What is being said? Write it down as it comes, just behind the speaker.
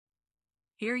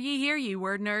Hear ye,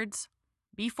 word nerds.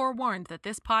 Be forewarned that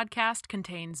this podcast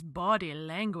contains body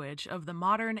language of the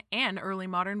modern and early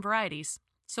modern varieties,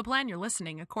 so plan your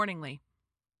listening accordingly.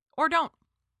 Or don't.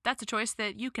 That's a choice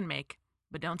that you can make,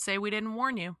 but don't say we didn't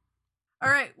warn you. All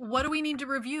right, what do we need to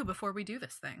review before we do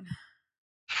this thing?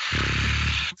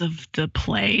 The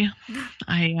play.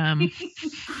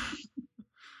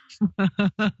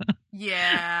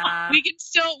 Yeah. We can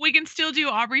still do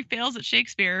Aubrey fails at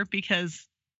Shakespeare because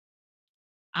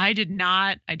I did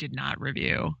not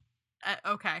review.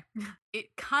 Okay.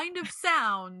 It kind of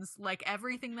sounds like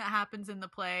everything that happens in the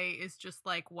play is just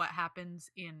like what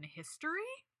happens in history.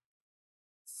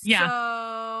 Yeah.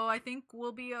 So I think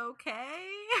we'll be okay.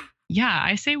 Yeah,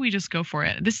 I say we just go for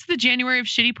it. This is the January of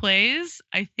shitty plays.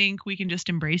 I think we can just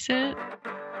embrace it.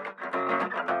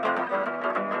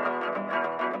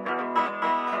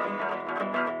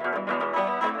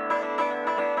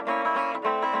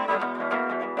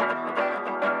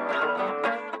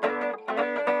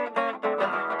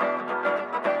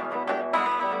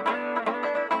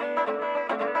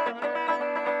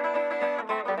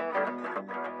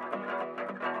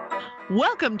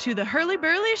 Welcome to the Hurly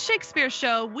Burly Shakespeare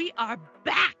Show. We are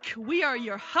back. We are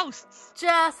your hosts,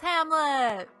 Jess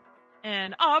Hamlet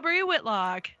and Aubrey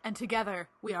Whitlock. And together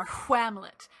we are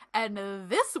Whamlet. And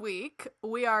this week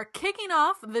we are kicking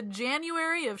off the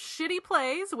January of shitty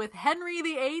plays with Henry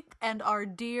VIII and our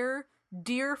dear,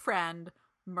 dear friend,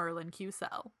 Merlyn Q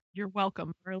Sell. You're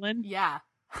welcome, Merlyn. Yeah.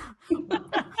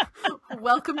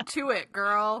 Welcome to it,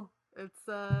 girl.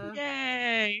 It's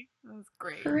Yay. That's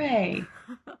great. Hooray.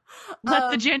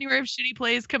 Let the January of shitty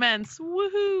plays commence.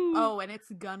 Woohoo. Oh, and it's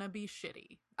gonna be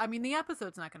shitty. I mean, the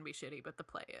episode's not gonna be shitty, but the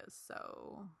play is.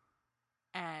 So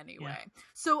anyway. Yeah.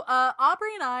 So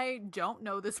Aubrey and I don't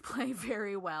know this play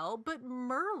very well, but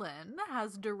Merlyn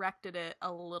has directed it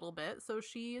a little bit, so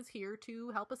she is here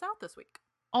to help us out this week.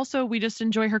 Also, we just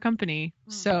enjoy her company.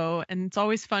 So, and it's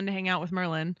always fun to hang out with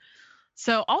Merlyn.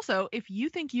 So also, if you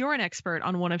think you're an expert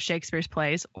on one of Shakespeare's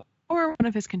plays or one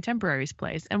of his contemporaries'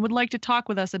 plays and would like to talk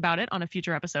with us about it on a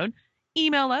future episode,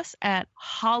 email us at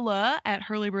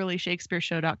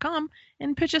holla@hurlyburlyshakespeareshow.com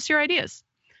and pitch us your ideas.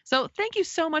 So thank you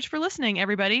so much for listening,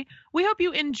 everybody. We hope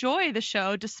you enjoy the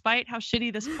show despite how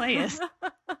shitty this play is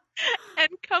and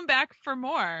come back for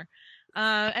more.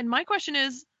 And my question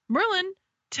is, Merlyn,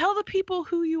 tell the people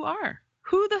who you are.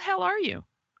 Who the hell are you?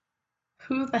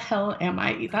 Who the hell am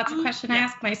I? That's a question I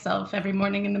ask myself every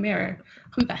morning in the mirror.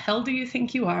 Who the hell do you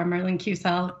think you are, Merlyn Q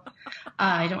Sell?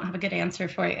 I don't have a good answer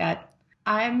for it yet.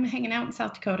 I'm hanging out in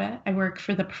South Dakota. I work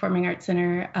for the Performing Arts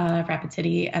Center of Rapid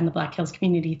City and the Black Hills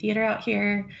Community Theater out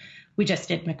here. We just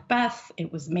did Macbeth.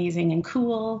 It was amazing and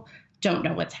cool. Don't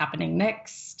know what's happening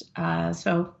next.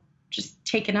 So just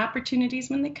taking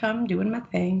opportunities when they come, doing my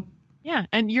thing. Yeah,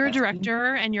 and you're a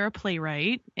director and you're a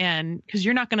playwright, and because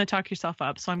you're not going to talk yourself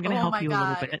up, so I'm going to help you a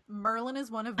little bit. Merlyn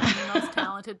is one of the most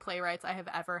talented playwrights I have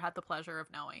ever had the pleasure of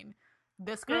knowing.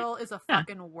 This girl is a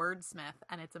fucking wordsmith,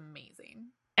 and it's amazing.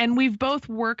 And we've both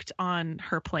worked on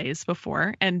her plays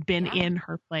before and been in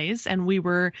her plays, and we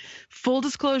were, full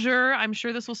disclosure, I'm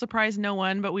sure this will surprise no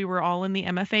one, but we were all in the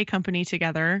MFA company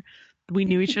together. We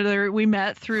knew each other. We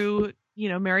met through,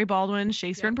 Mary Baldwin's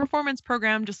Shakespeare and Performance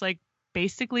program, just like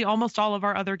basically almost all of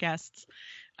our other guests.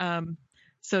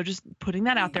 So just putting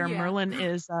that out there, Merlyn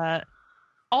is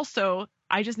also,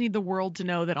 I just need the world to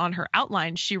know that on her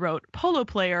outline, she wrote polo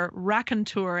player,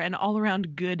 raconteur, and all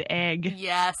around good egg.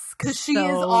 Yes, because she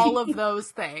is all of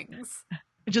those things.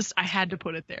 I had to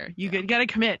put it there. You got to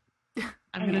commit.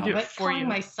 I'm going to do it for you. Calling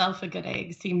myself a good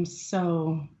egg seems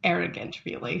so arrogant,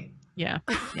 really. Yeah.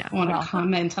 I want to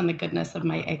comment on the goodness of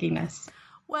my egginess.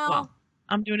 Well,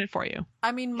 I'm doing it for you.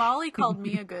 I mean, Molly called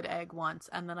me a good egg once,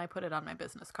 and then I put it on my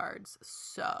business cards.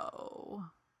 So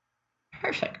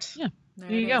perfect. Yeah,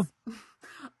 there you go.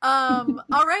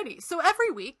 Alrighty. So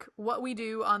every week, what we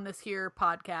do on this here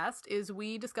podcast is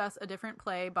we discuss a different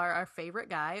play by our favorite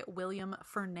guy, William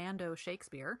Fernando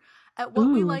Shakespeare, at what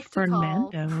we like to call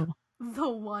the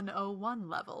 101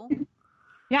 level.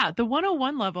 Yeah, the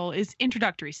 101 level is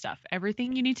introductory stuff.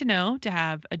 Everything you need to know to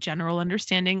have a general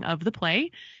understanding of the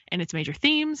play and its major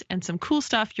themes and some cool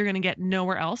stuff you're going to get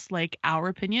nowhere else, like our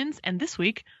opinions, and this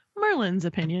week, Merlyn's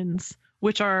opinions,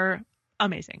 which are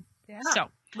amazing. Yeah. So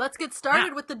let's get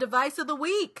started with the device of the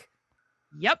week.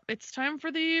 Yep, it's time for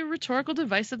the rhetorical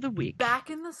device of the week. Back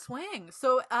in the swing.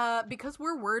 So, because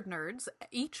we're word nerds,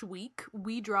 each week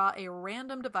we draw a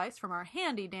random device from our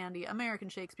handy-dandy American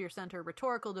Shakespeare Center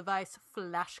rhetorical device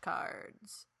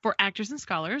flashcards. For actors and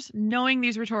scholars, knowing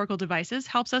these rhetorical devices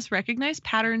helps us recognize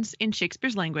patterns in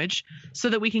Shakespeare's language so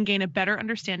that we can gain a better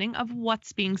understanding of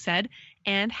what's being said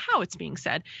and how it's being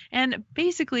said. And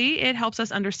basically, it helps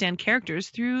us understand characters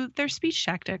through their speech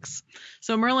tactics.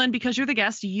 So Merlyn, because you're the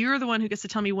guest, you're the one who gets to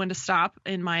tell me when to stop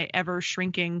in my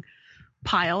ever-shrinking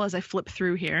pile as I flip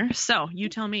through here. So you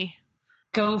tell me.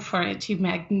 Go for it, you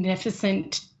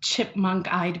magnificent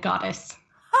chipmunk-eyed goddess.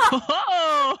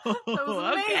 Oh, That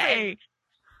was amazing. okay.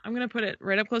 I'm going to put it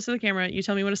right up close to the camera. You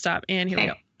tell me when to stop. And here we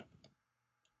go.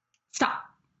 Stop.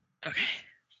 Okay.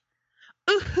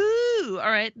 Ooh-hoo. All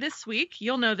right. This week,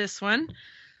 you'll know this one.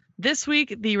 This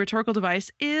week, the rhetorical device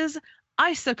is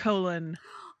isocolon.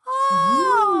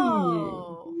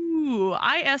 Oh. Ooh,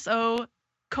 ISO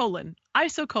colon.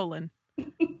 Isocolon.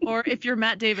 Or if you're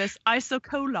Matt Davis,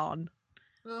 isocolon.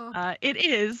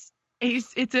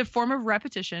 It's a form of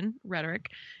repetition,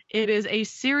 rhetoric. It is a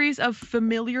series of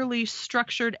familiarly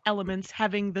structured elements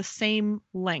having the same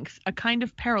length, a kind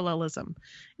of parallelism.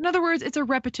 In other words, it's a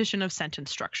repetition of sentence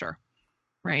structure,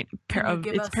 right?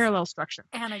 It's parallel structure.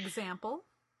 An example?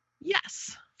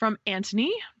 Yes. From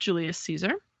Antony, Julius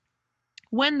Caesar.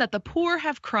 When that the poor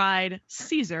have cried,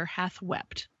 Caesar hath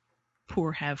wept.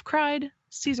 Poor have cried,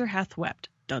 Caesar hath wept.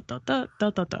 Da, da, da, da,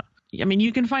 da, da. I mean,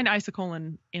 you can find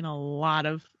isocolon in a lot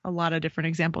of different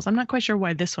examples. I'm not quite sure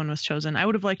why this one was chosen. I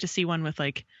would have liked to see one with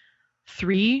like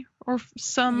 3 or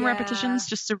some repetitions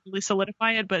just to really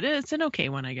solidify it, but it's an okay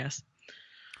one, I guess.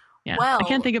 Yeah, well, I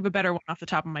can't think of a better one off the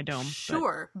top of my dome.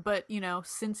 Sure, but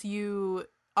since you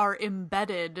are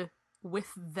embedded with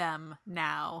them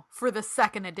now, for the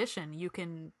second edition, you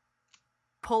can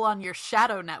pull on your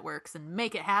shadow networks and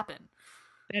make it happen.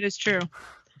 That is true.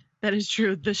 That is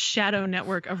true. The shadow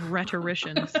network of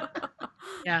rhetoricians.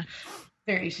 Yeah.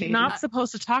 Very shady. Not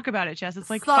supposed to talk about it, Jess. It's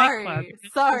like Fight Club.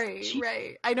 Sorry.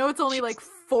 Right. I know it's only like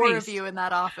 4 of you in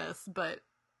that office, but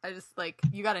I just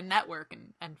you got to network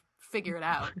and figure it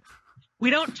out.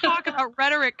 We don't talk about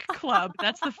rhetoric club.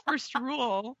 That's the first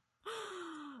rule.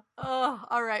 Oh,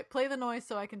 all right. Play the noise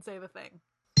so I can say the thing.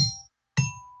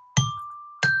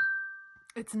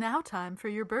 It's now time for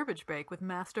your Burbage break with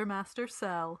Master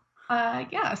Sell.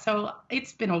 So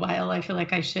it's been a while. I feel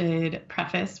like I should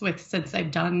preface with, since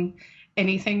I've done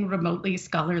anything remotely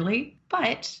scholarly,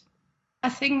 but a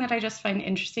thing that I just find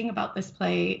interesting about this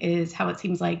play is how it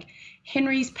seems like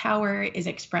Henry's power is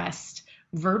expressed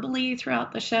verbally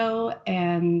throughout the show,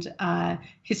 and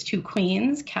his 2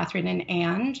 queens, Catherine and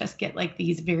Anne, just get like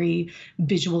these very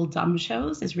visual dumb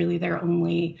shows is really their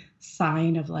only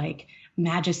sign of like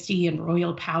majesty and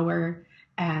royal power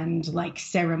and like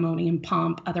ceremony and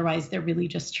pomp. Otherwise, they're really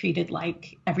just treated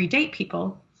like everyday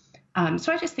people.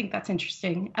 So I just think that's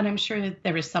interesting. And I'm sure that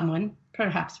there is someone,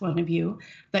 perhaps one of you,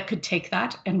 that could take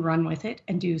that and run with it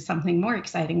and do something more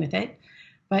exciting with it.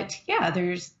 But yeah,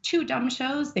 there's 2 dumb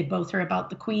shows. They both are about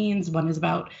the queens. One is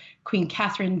about Queen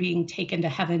Catherine being taken to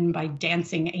heaven by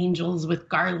dancing angels with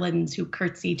garlands who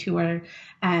curtsy to her.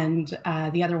 And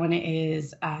the other one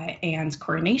is Anne's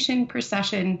coronation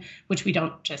procession, which we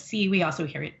don't just see. We also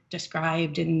hear it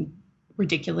described in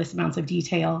ridiculous amounts of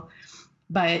detail.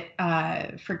 But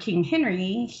for King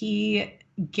Henry, he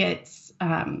gets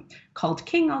called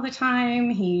king all the time.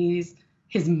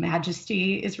 His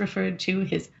majesty is referred to.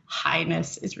 His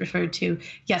highness is referred to.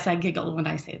 Yes, I giggle when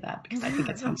I say that because I think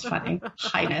it sounds funny.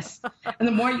 Highness. And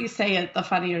the more you say it, the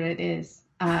funnier it is.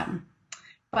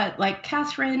 But like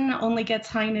Catherine only gets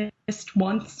highness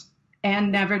once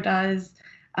and never does,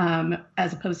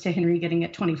 as opposed to Henry getting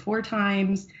it 24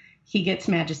 times. He gets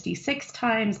majesty 6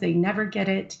 times. They never get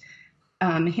it.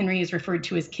 Henry is referred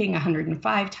to as king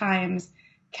 105 times.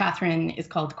 Catherine is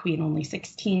called queen only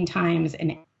 16 times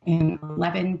and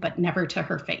 11, but never to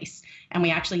her face. And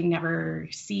we actually never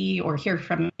see or hear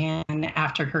from Anne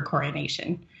after her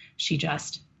coronation. She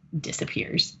just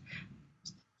disappears.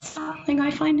 Something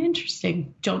I find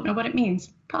interesting. Don't know what it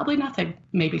means. Probably nothing.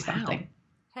 Maybe something.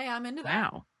 Hey, I'm into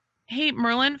that. Wow. Hey,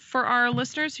 Merlyn, for our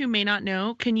listeners who may not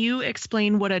know, can you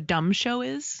explain what a dumb show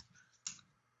is?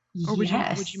 Or would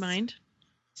you mind?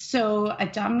 So a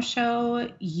dumb show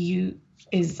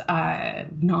is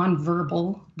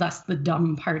nonverbal, thus the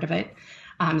dumb part of it.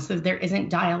 So there isn't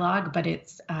dialogue, but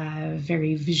it's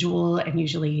very visual and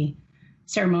usually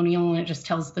ceremonial, and it just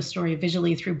tells the story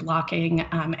visually through blocking.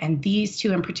 And these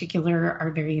 2 in particular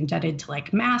are very indebted to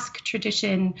like masque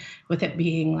tradition, with it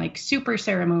being like super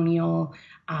ceremonial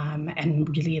and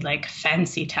really like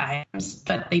fancy times,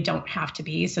 but they don't have to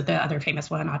be. So the other famous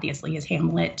one obviously is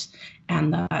Hamlet,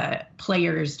 and the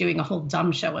players doing a whole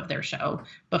dumb show of their show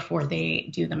before they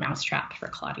do the mousetrap for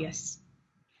Claudius.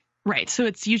 Right. So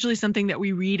it's usually something that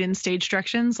we read in stage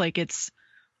directions, like it's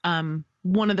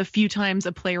one of the few times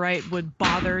a playwright would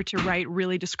bother to write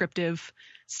really descriptive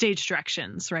stage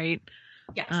directions, right?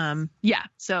 Yes. Yeah.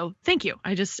 So thank you.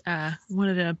 I just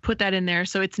wanted to put that in there.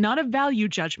 So it's not a value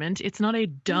judgment. It's not a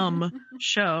dumb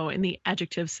show in the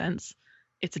adjective sense.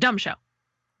 It's a dumb show.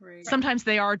 Right. Sometimes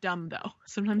they are dumb, though.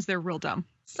 Sometimes they're real dumb.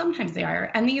 Sometimes they are.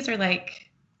 And these are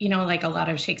like, like a lot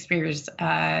of Shakespeare's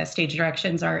stage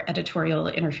directions are editorial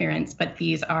interference, but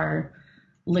these are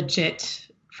legit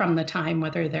from the time,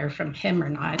 whether they're from him or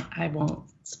not. I won't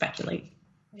speculate.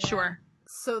 Yeah. Sure.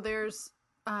 So there's,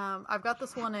 I've got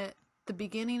this one at the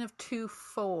beginning of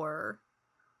 2-4,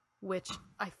 which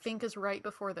I think is right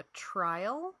before the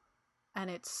trial. And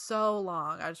it's so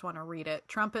long. I just want to read it.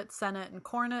 Trumpets, senate, and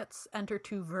cornets enter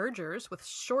 2 vergers with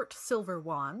short silver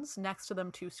wands. Next to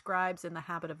them 2 scribes in the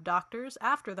habit of doctors.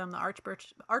 After them the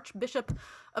Archbishop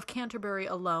of Canterbury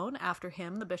alone. After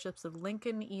him the bishops of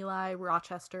Lincoln, Ely,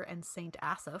 Rochester, and St.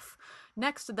 Asaph.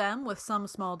 Next to them, with some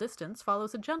small distance,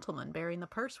 follows a gentleman bearing the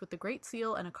purse with the great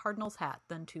seal and a cardinal's hat.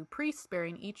 Then 2 priests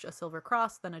bearing each a silver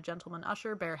cross. Then a gentleman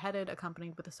usher bareheaded,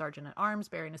 accompanied with a sergeant at arms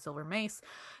bearing a silver mace.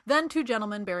 Then 2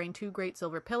 gentlemen bearing 2 great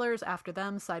silver pillars. After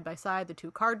them, side by side, the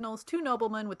 2 cardinals, 2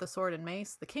 noblemen with the sword and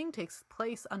mace. The king takes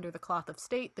place under the cloth of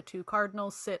state. The 2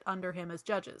 cardinals sit under him as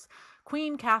judges.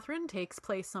 Queen Catherine takes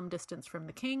place some distance from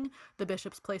the king. The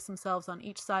bishops place themselves on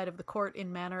each side of the court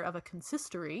in manner of a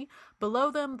consistory.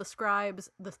 Below them, the scribes,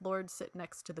 the lords sit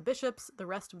next to the bishops. The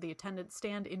rest of the attendants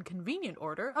stand in convenient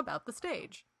order about the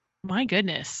stage. My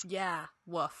goodness. Yeah,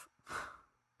 woof.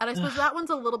 And I suppose that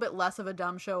one's a little bit less of a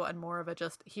dumb show and more of a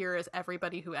just, here is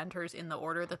everybody who enters in the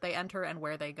order that they enter and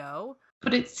where they go.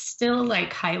 But it's still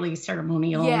like highly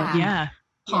ceremonial. Yeah. Yeah.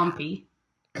 Pompey.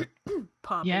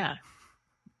 Pompey. Yeah.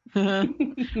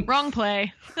 Wrong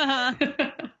play.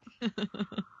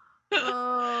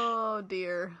 Oh,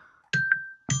 dear.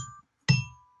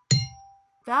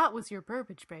 That was your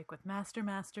Burbage break with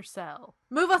Master Sell.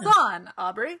 Move us on,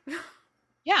 Aubrey.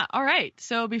 Yeah, all right.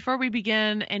 So before we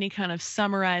begin any kind of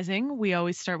summarizing, we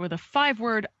always start with a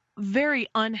 5-word, very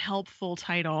unhelpful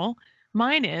title.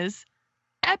 Mine is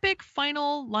Epic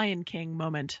Final Lion King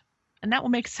Moment. And that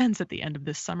will make sense at the end of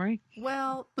this summary.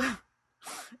 Well,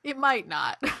 it might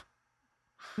not.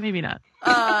 Maybe not.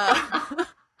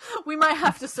 We might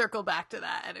have to circle back to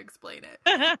that and explain it.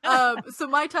 So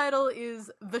my title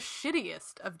is The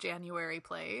Shittiest of January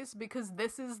Plays, because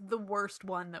this is the worst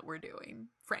one that we're doing,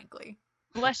 frankly.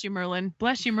 Bless you, Merlyn.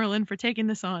 Bless you, Merlyn, for taking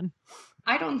this on.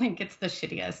 I don't think it's the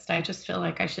shittiest. I just feel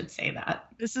like I should say that.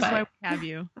 This is why we have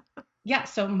you. Yeah,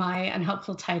 so my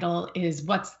unhelpful title is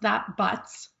What's That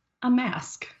Butts? A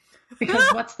Mask. Because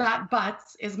What's That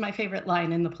Butts is my favorite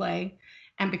line in the play.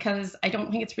 And because I don't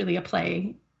think it's really a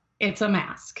play, it's a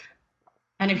mask.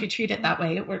 And if you treat it that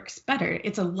way, it works better.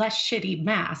 It's a less shitty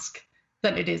mask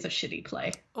than it is a shitty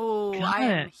play. Oh, Got I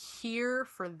am it. here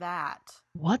for that.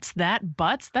 What's that,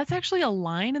 butts? That's actually a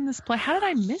line in this play. How did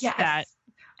I miss that?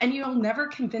 And you'll never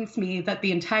convince me that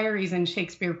the entire reason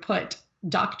Shakespeare put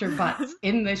Dr. Butts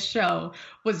in this show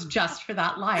was just for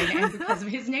that line and because of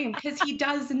his name, because he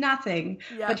does nothing,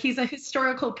 but he's a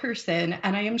historical person.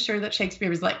 And I am sure that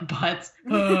Shakespeare was like, Butts.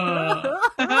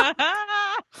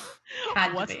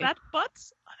 What's that,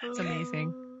 butts? That's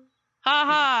amazing. Ha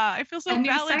ha. I feel so new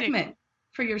validated. Segment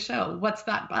for your show. What's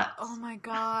that butts? Oh my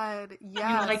God.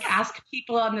 Yeah. You like ask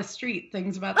people on the street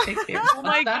things about Shakespeare. Oh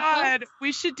my God.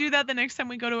 We should do that the next time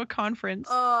we go to a conference.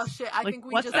 Oh shit. I like, think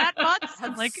we what's just that, butts?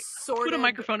 have Like, put a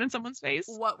microphone in someone's face.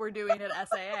 What we're doing at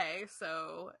SAA.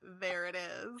 So there it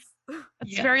is.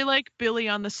 It's very like Billy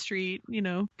on the street,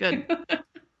 Good.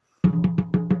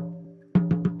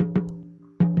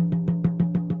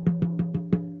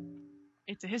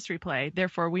 It's a history play,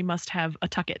 therefore we must have a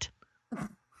tucket.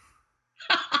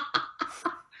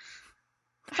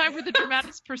 Time for the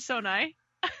dramatis personae.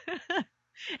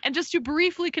 And just to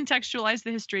briefly contextualize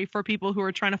the history for people who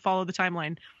are trying to follow the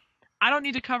timeline, I don't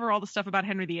need to cover all the stuff about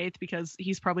Henry VIII because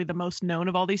he's probably the most known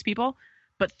of all these people,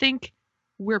 but think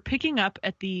we're picking up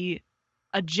at a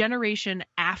generation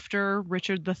after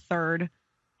Richard III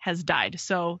has died.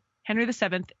 So Henry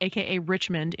VII, aka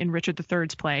Richmond in Richard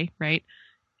III's play, right?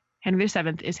 Henry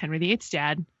VII is Henry VIII's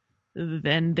dad.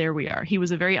 Then there we are. He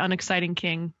was a very unexciting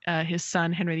king. His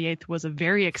son, Henry VIII, was a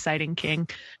very exciting king,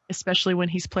 especially when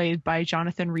he's played by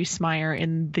Jonathan Rhys-Meyer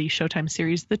in the Showtime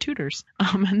series The Tudors.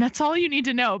 And that's all you need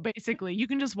to know, basically. You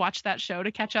can just watch that show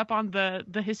to catch up on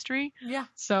the history. Yeah.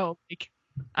 So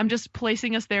I'm just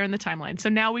placing us there in the timeline. So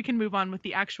now we can move on with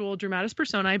the actual dramatis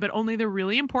personae, but only the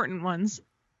really important ones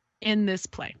in this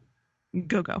play.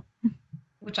 Go.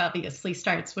 Which obviously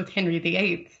starts with Henry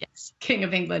VIII, yes, King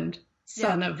of England,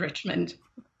 son of Richmond.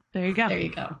 There you go. There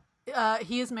you go.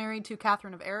 He is married to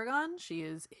Catherine of Aragon. She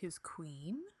is his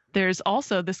queen. There's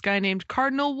also this guy named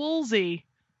Cardinal Wolsey,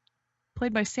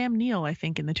 played by Sam Neill, I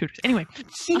think, in The Tudors. Anyway,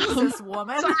 Jesus,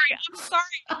 woman. I'm sorry.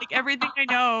 Like everything I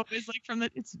know is like from the.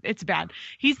 It's bad.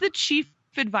 He's the chief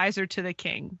advisor to the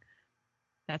king.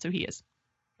 That's who he is.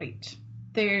 Right.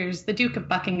 There's the Duke of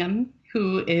Buckingham,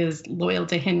 who is loyal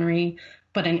to Henry,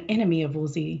 but an enemy of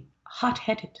Wolsey,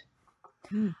 hot-headed.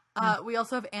 We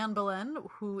also have Anne Boleyn,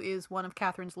 who is one of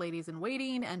Catherine's ladies in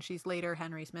waiting, and she's later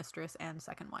Henry's mistress and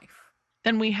second wife.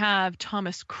 Then we have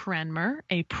Thomas Cranmer,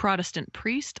 a Protestant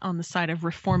priest on the side of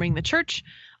reforming the church,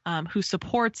 who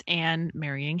supports Anne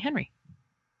marrying Henry.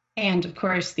 And, of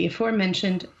course, the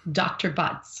aforementioned Dr.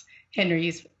 Butts,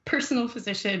 Henry's personal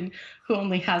physician who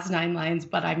only has 9 lines,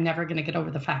 but I'm never going to get over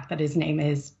the fact that his name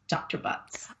is Dr.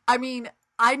 Butts. I mean,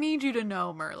 I need you to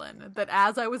know, Merlyn, that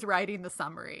as I was writing the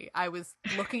summary, I was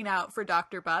looking out for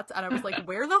Dr. Butts, and I was like,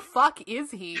 where the fuck is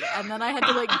he? And then I had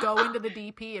to, like, go into the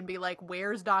DP and be like,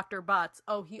 where's Dr. Butts?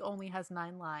 Oh, he only has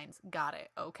 9 lines. Got it.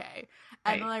 Okay.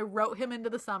 And then I wrote him into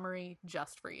the summary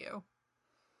just for you.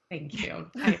 Thank you.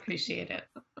 I appreciate it.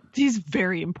 He's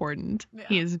very important. Yeah.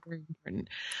 He is very important.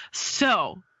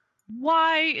 So,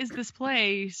 why is this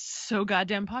play so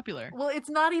goddamn popular? Well, it's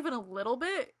not even a little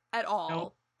bit at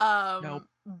all. Nope.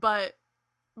 But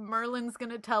Merlyn's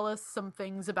going to tell us some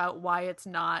things about why it's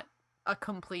not a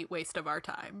complete waste of our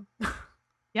time.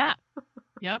 Yeah.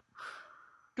 Yep.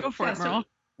 Go for it, Merle.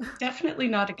 So definitely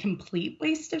not a complete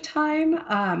waste of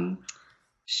time.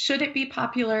 Should it be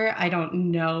popular? I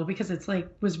don't know, because it's like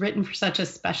was written for such a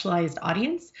specialized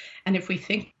audience. And if we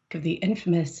think of the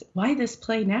infamous "why this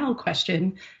play now"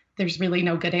 question, there's really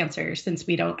no good answer, since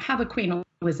we don't have a Queen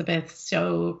Elizabeth,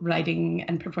 so writing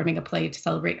and performing a play to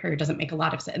celebrate her doesn't make a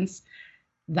lot of sense.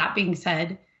 That being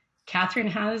said, Catherine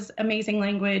has amazing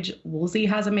language, Wolsey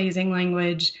has amazing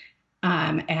language,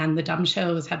 and the dumb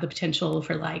shows have the potential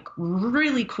for like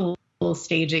really cool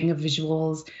staging of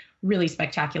visuals, really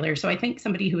spectacular. So I think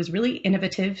somebody who was really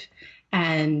innovative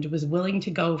and was willing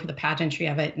to go for the pageantry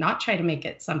of it, not try to make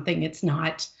it something it's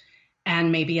not,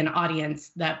 and maybe an audience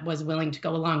that was willing to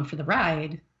go along for the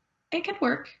ride, it could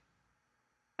work.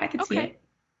 I could see it.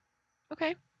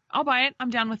 Okay. I'll buy it.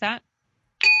 I'm down with that.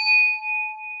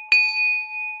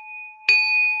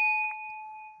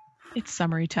 It's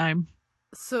summary time.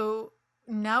 So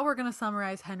now we're going to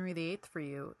summarize Henry VIII for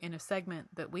you in a segment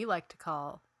that we like to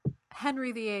call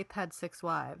Henry VIII had 6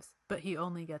 wives, but he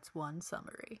only gets one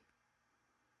summary.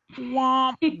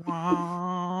 Womp,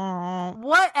 womp.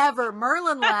 Whatever.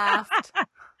 Merlyn laughed.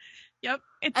 Yep.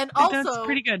 And also, that's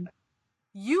pretty good.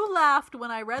 You laughed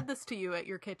when I read this to you at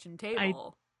your kitchen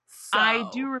table. I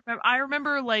do remember. I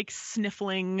remember like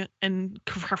sniffling and.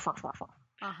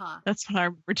 That's what I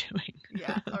remember doing.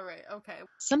 Yeah. All right. Okay.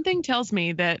 Something tells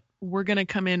me that we're gonna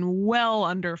come in well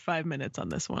under 5 minutes on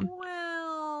this one.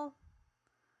 Well,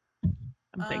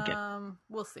 I'm thinking.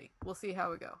 We'll see. We'll see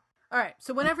how we go. All right.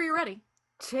 So whenever you're ready,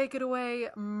 take it away,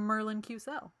 Merlyn Q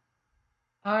Sell.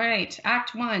 All right.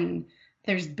 Act 1.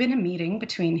 There's been a meeting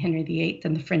between Henry VIII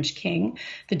and the French king.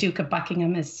 The Duke of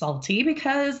Buckingham is salty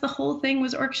because the whole thing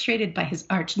was orchestrated by his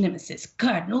arch nemesis,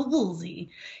 Cardinal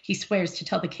Wolsey. He swears to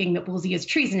tell the king that Wolsey is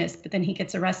treasonous, but then he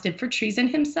gets arrested for treason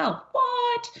himself.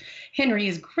 What? Henry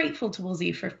is grateful to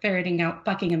Wolsey for ferreting out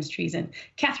Buckingham's treason.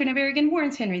 Catherine of Aragon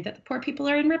warns Henry that the poor people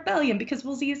are in rebellion because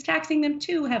Wolsey is taxing them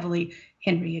too heavily.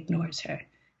 Henry ignores her.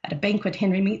 At a banquet,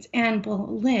 Henry meets Anne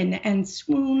Boleyn and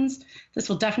swoons. This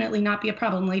will definitely not be a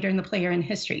problem later in the play or in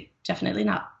history. Definitely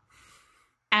not.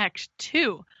 Act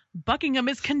 2. Buckingham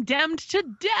is condemned to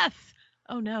death.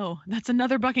 Oh no, that's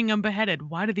another Buckingham beheaded.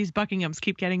 Why do these Buckinghams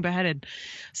keep getting beheaded?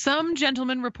 Some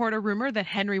gentlemen report a rumor that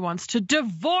Henry wants to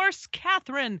divorce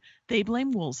Catherine. They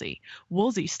blame Wolsey.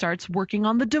 Wolsey starts working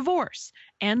on the divorce.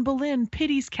 Anne Boleyn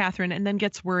pities Catherine and then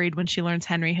gets worried when she learns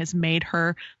Henry has made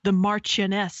her the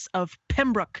Marchioness of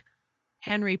Pembroke.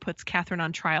 Henry puts Catherine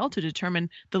on trial to determine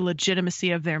the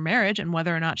legitimacy of their marriage and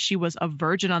whether or not she was a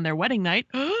virgin on their wedding night.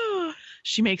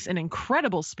 She makes an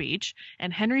incredible speech,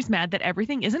 and Henry's mad that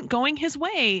everything isn't going his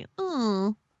way.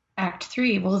 Act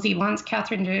 3, Wolsey wants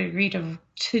Catherine to agree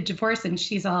to divorce, and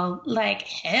she's all like,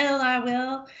 hell I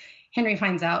will. Henry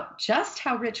finds out just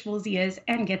how rich Wolsey is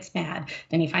and gets mad.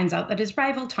 Then he finds out that his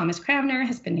rival, Thomas Cranmer,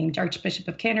 has been named Archbishop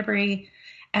of Canterbury,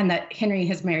 and that Henry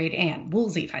has married Anne.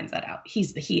 Wolsey finds that out.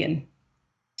 He's the he in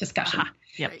discussion.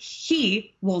 Yep.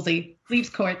 He, Wolsey, leaves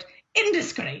court in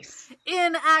disgrace.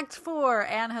 In Act 4,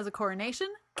 Anne has a coronation.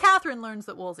 Catherine learns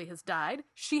that Wolsey has died.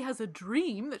 She has a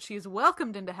dream that she is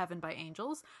welcomed into heaven by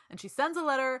angels, and she sends a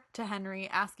letter to Henry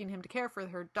asking him to care for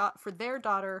their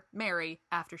daughter, Mary,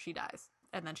 after she dies.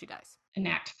 And then she dies. In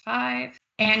Act 5,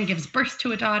 Anne gives birth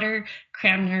to a daughter.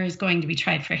 Cranmer is going to be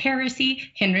tried for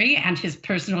heresy. Henry and his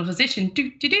personal physician,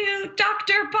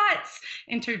 Dr. Butts,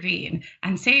 intervene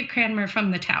and save Cranmer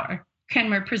from the tower.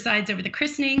 Cranmer presides over the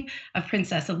christening of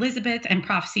Princess Elizabeth and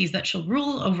prophesies that she'll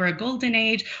rule over a golden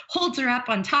age, holds her up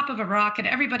on top of a rock, and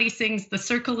everybody sings The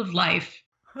Circle of Life.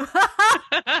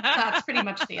 That's pretty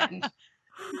much the end.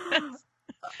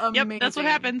 Yep, that's what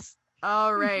happens.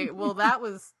 All right. Well, that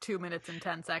was 2 minutes and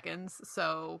 10 seconds.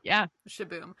 So yeah,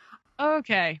 shaboom.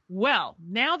 Okay. Well,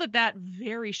 now that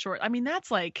very short, I mean,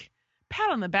 that's like pat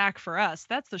on the back for us.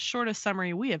 That's the shortest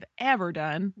summary we have ever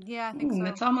done. Yeah, I think so.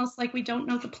 It's almost like we don't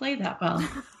know the play that well.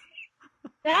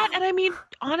 That, and I mean,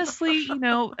 honestly,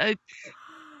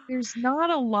 there's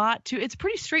not a lot to. It's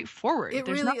pretty straightforward.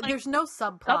 There's no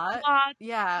subplot.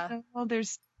 Yeah.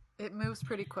 It moves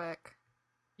pretty quick.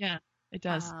 Yeah, it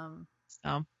does.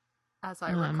 As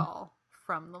I recall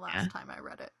from the last time I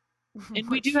read it. And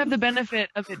we do have the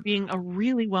benefit of it being a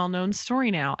really well-known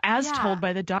story now, as told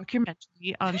by the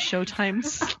documentary on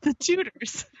Showtime's The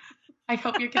Tudors. I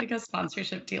hope you're getting a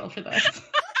sponsorship deal for this. That's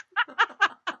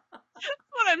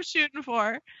what I'm shooting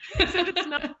for. Except it's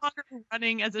no longer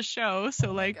running as a show,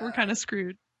 so we're kind of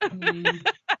screwed.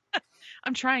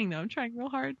 I'm trying though. I'm trying real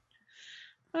hard.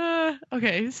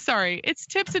 Okay, sorry. It's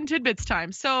tips and tidbits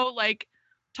time. So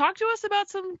talk to us about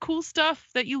some cool stuff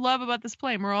that you love about this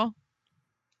play, Merle.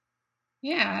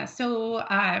 Yeah, so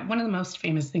one of the most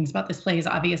famous things about this play is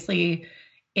obviously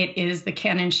it is the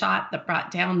cannon shot that brought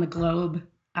down the Globe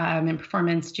in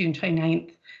performance June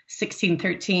 29th,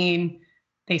 1613.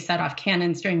 They set off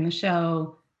cannons during the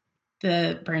show.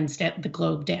 The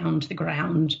Globe down to the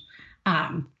ground.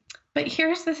 But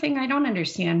here's the thing I don't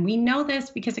understand. We know this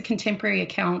because of contemporary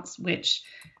accounts, which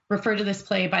refer to this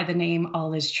play by the name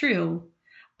All Is True.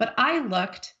 But I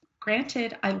looked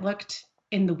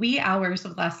in the wee hours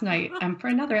of last night and for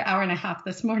another hour and a half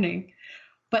this morning,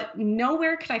 but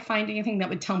nowhere could I find anything that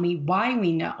would tell me why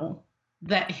we know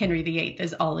that Henry VIII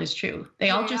is All Is True. They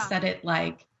all just said it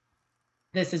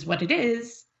this is what it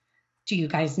is. Do you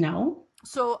guys know?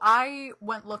 So I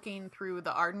went looking through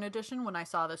the Arden edition when I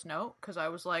saw this note because I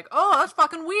was like, oh, that's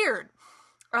fucking weird.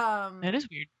 That is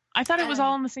weird. I thought it was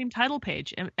all on the same title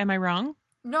page. Am I wrong?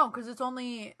 No, because it's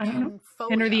only in folio.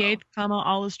 Henry VIII,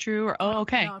 All Is True,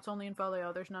 okay. No, it's only in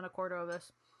folio. There's not a quarto of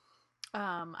this.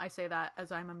 I say that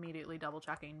as I'm immediately double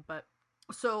checking. But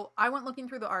so I went looking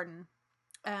through the Arden,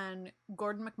 and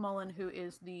Gordon McMullen, who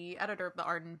is the editor of the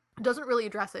Arden, doesn't really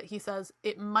address it. He says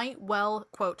it might well,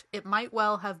 quote, it might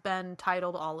well have been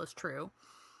titled All Is True.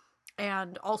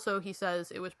 And also he says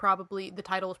the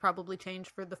title was probably changed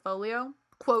for the folio,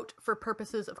 quote, for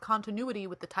purposes of continuity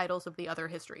with the titles of the other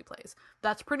history plays.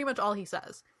 That's pretty much all he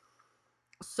says.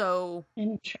 So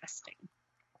interesting.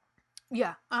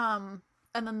 Yeah. And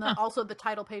then also the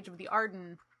title page of the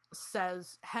Arden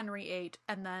says Henry VIII,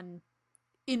 and then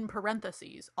in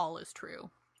parentheses, All Is True,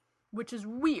 which is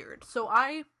weird. So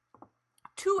I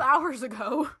 2 hours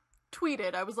ago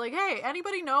tweeted, I was like, hey,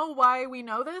 anybody know why we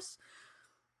know this?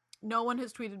 No one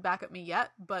has tweeted back at me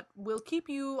yet, but we'll keep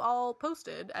you all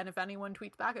posted. And if anyone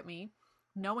tweets back at me,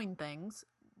 knowing things,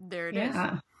 there it is.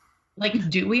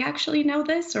 Do we actually know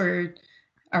this, or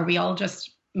are we all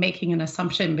just making an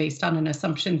assumption based on an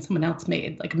assumption someone else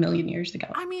made a million years ago?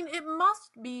 I mean, it must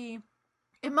be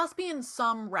in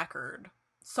some record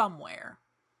somewhere,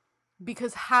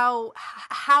 because how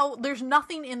there's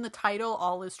nothing in the title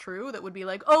All Is True that would be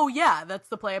like, oh yeah, that's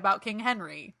the play about King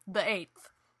Henry VIII.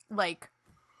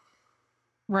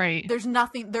 Right. There's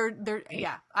nothing there.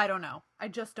 Yeah, I don't know. I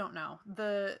just don't know.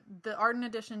 The Arden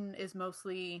edition is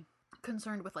mostly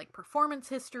concerned with performance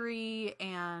history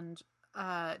and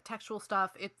textual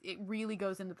stuff. It really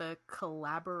goes into the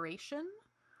collaboration,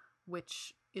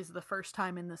 which is the first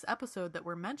time in this episode that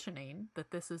we're mentioning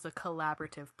that this is a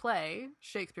collaborative play.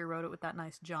 Shakespeare wrote it with that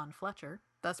nice John Fletcher.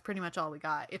 That's pretty much all we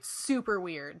got. It's super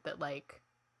weird that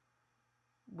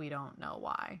we don't know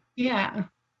why. Yeah.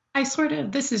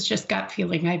 This is just gut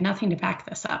feeling. I have nothing to back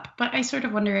this up, but I sort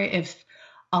of wonder if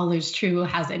All Is True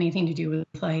has anything to do with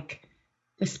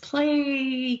this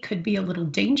play could be a little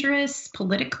dangerous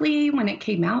politically when it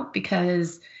came out,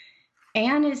 because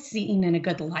Anne is seen in a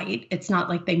good light. It's not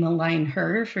like they malign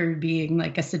her for being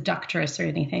a seductress or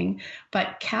anything,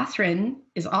 but Catherine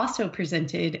is also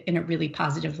presented in a really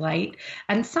positive light.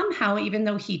 And somehow, even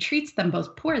though he treats them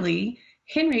both poorly,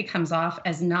 Henry comes off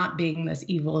as not being this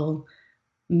evil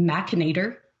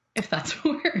machinator, if that's a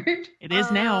word. It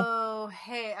is now. Oh,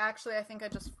 hey, actually, I think I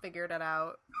just figured it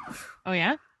out. Oh,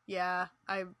 yeah? Yeah,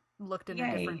 I looked in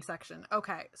a different section.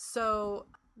 Okay, so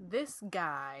this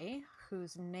guy,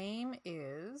 whose name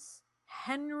is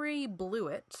Henry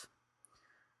Blewett.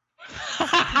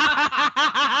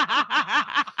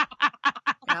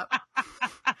 Yep.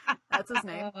 That's his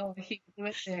name. Oh, he blew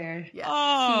it there. Yeah.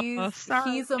 Oh,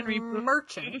 sorry, he's a Henry Blewett.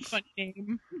 merchant. Funny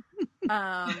name.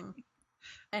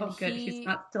 And oh, good. he's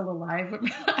not still alive.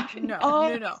 No.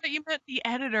 I thought you meant the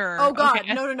editor. Oh God,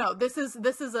 Okay. no. This is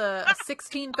a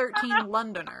 1613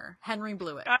 Londoner, Henry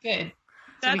Blewett. Good.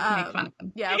 So we can make fun of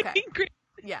him. Yeah. Okay.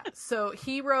 Yeah. So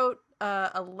he wrote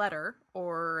a letter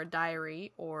or a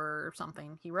diary or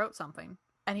something. He wrote something.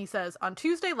 And he says, on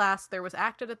Tuesday last, there was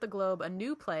acted at the Globe a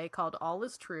new play called All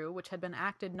is True, which had been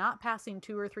acted not passing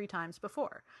 2 or 3 times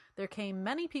before. There came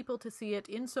many people to see it,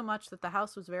 insomuch that the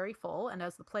house was very full, and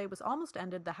as the play was almost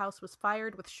ended, the house was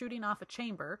fired with shooting off a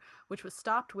chamber, which was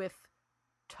stopped with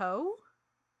tow?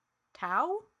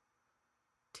 Towe?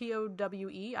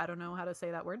 I don't know how to say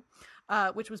that word.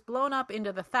 Which was blown up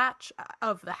into the thatch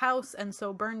of the house and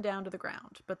so burned down to the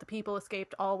ground. But the people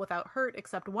escaped all without hurt,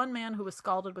 except one man who was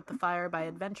scalded with the fire by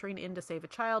adventuring in to save a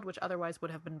child, which otherwise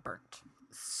would have been burnt.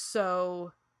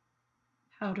 So...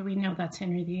 How do we know that's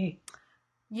Henry VIII?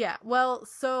 Yeah, well,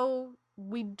 so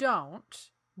we don't.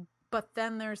 But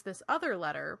then there's this other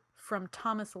letter from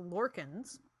Thomas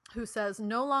Lorkins, who says,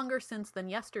 no longer since than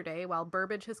yesterday, while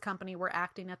Burbage his company were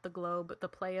acting at the Globe the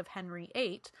play of Henry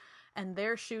VIII, and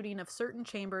their shooting of certain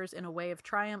chambers in a way of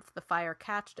triumph, the fire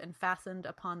catched and fastened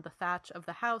upon the thatch of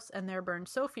the house, and there burned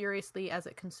so furiously as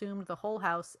it consumed the whole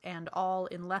house, and all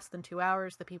in less than 2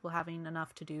 hours, the people having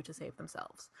enough to do to save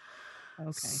themselves.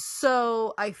 Okay.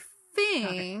 So I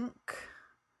think...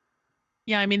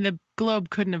 Yeah, I mean, the Globe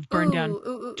couldn't have burned down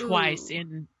twice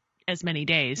in as many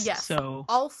days. Yes. So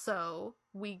also,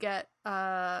 we get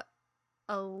a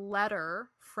letter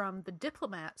from the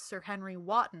diplomat Sir Henry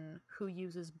Wotton, who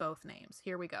uses both names.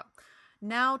 Here we go.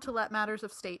 Now, to let matters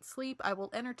of state sleep, I will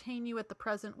entertain you at the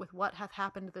present with what hath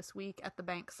happened this week at the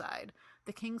Bankside.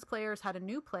 The King's Players had a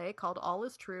new play called All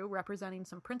is True, representing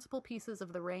some principal pieces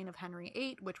of the reign of Henry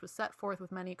VIII, which was set forth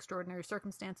with many extraordinary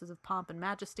circumstances of pomp and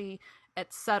majesty,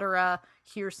 etc.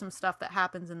 Here's some stuff that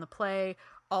happens in the play.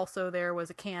 Also, there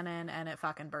was a cannon, and it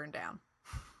fucking burned down.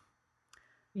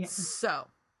 Yeah. So...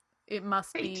 It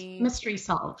must Great. be... Mystery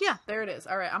solved. Yeah, there it is.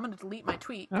 All right, I'm going to delete my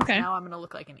tweet. Okay. Now I'm going to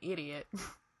look like an idiot.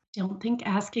 Don't think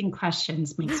asking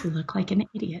questions makes you look like an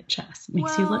idiot, Jess. It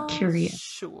makes you look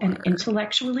curious and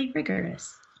intellectually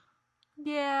rigorous.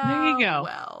 Yeah. There you go.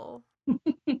 Well.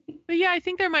 But yeah, I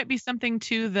think there might be something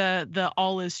to the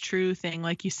all is true thing,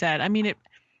 like you said. I mean,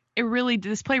 it really,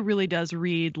 this play really does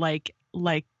read like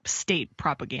state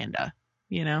propaganda,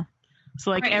 you know?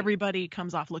 So like everybody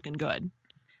comes off looking good.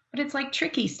 But it's like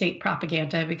tricky state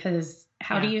propaganda because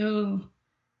how do you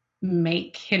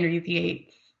make Henry VIII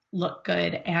look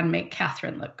good and make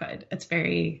Catherine look good? It's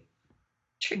very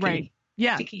tricky. Right.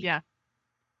 Yeah. Sticky. Yeah.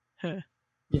 At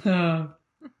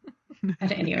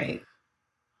any rate,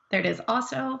 there it is.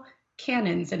 Also,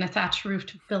 cannons in a thatch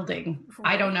roofed building.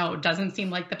 Right. I don't know. Doesn't seem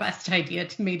like the best idea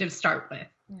to me to start with.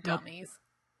 Dummies.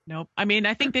 Nope. I mean,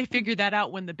 I think they figured that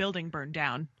out when the building burned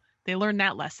down. They learned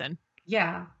that lesson.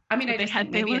 Yeah. I mean,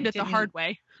 they learned it the hard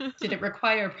way. Did it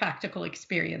require practical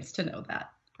experience to know that?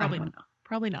 Probably not.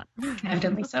 Probably not.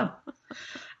 Evidently so.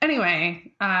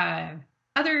 Anyway,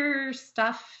 other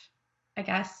stuff, I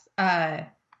guess,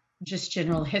 just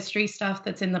general history stuff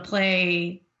that's in the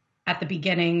play. At the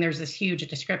beginning, there's this huge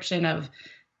description of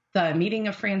the meeting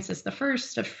of Francis I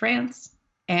of France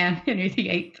and Henry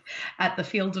VIII at the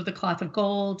Fields of the Cloth of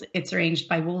Gold. It's arranged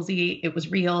by Wolsey. It was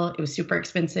real. It was super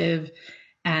expensive.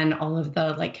 And all of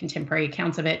the like contemporary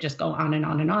accounts of it just go on and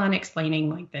on and on,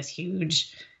 explaining like this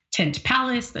huge tent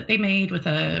palace that they made with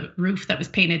a roof that was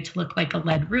painted to look like a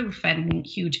lead roof and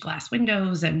huge glass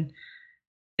windows and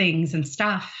things and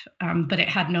stuff. But it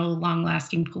had no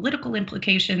long-lasting political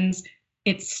implications.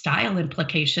 Its style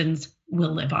implications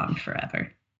will live on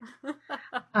forever.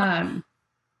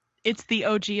 It's the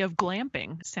OG of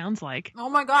glamping, sounds like. Oh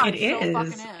my God. It is.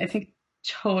 Fucking is. I think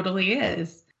totally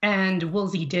is. And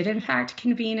Wolsey did, in fact,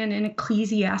 convene an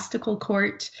ecclesiastical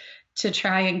court to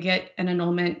try and get an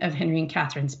annulment of Henry and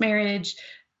Catherine's marriage.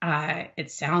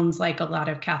 It sounds like a lot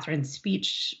of Catherine's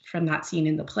speech from that scene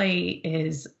in the play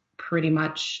is pretty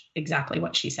much exactly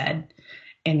what she said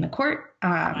in the court.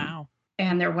 Wow.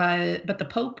 But the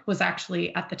Pope was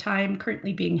actually at the time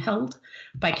currently being held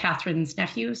by Catherine's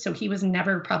nephew, so he was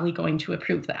never probably going to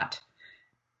approve that.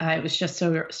 It was just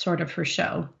sort of for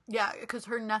show. Yeah, because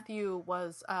her nephew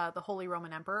was the Holy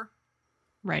Roman Emperor.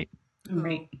 Right.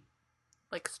 Who,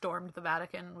 like, stormed the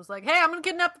Vatican and was like, hey, I'm going to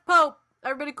kidnap the Pope.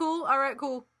 Everybody cool? All right,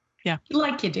 cool. Yeah.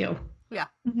 Like you do. Yeah.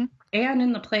 Mm-hmm. Anne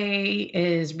in the play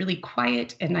is really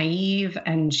quiet and naive,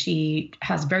 and she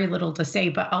has very little to say,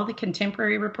 but all the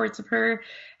contemporary reports of her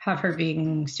have her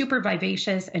being super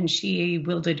vivacious, and she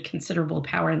wielded considerable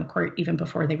power in the court even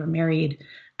before they were married.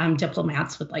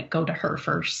 Diplomats would like go to her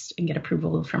first and get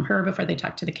approval from her before they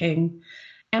talk to the king.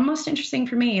 And most interesting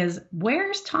for me is,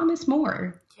 where's Thomas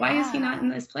More? Why is he not in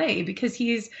this play? Because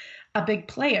he's a big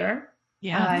player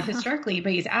historically,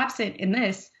 but he's absent in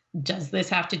this. Does this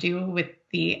have to do with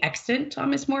the extant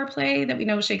Thomas More play that we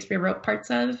know Shakespeare wrote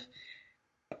parts of?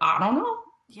 I don't know.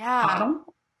 Yeah.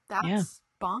 That's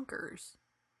bonkers.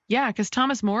 Yeah, because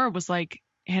Thomas More was like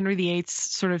Henry VIII's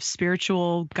sort of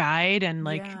spiritual guide and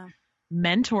like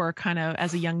mentor kind of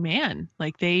as a young man.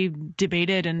 Like they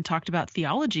debated and talked about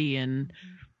theology, and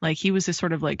like he was this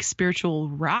sort of like spiritual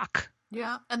rock.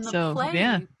 Yeah, and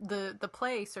the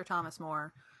play Sir Thomas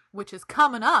More, which is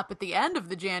coming up at the end of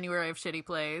the January of Shitty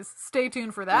Plays. Stay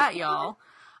tuned for that, y'all.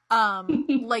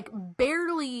 Like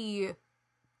barely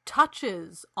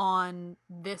touches on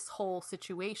this whole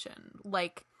situation.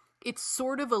 Like it's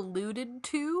sort of alluded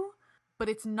to, but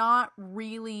it's not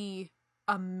really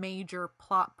a major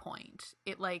plot point.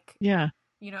 It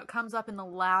it comes up in the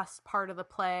last part of the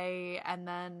play, and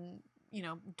then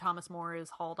Thomas More is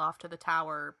hauled off to the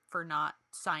tower for not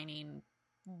signing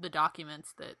the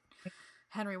documents that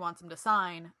Henry wants him to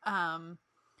sign.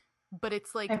 But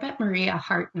it's like, I bet Maria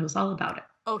Hart knows all about it.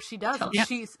 Oh, she does.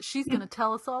 She's going to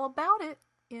tell us all about it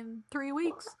in 3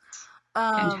 weeks.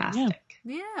 Fantastic.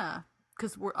 Yeah.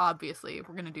 Because we're if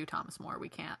we're going to do Thomas More, we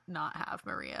can't not have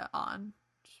Maria on.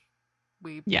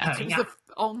 She was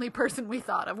the only person we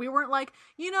thought of. We weren't like,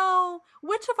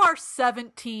 which of our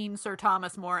 17 Sir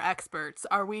Thomas More experts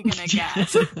are we going to get?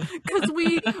 Because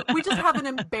we just have an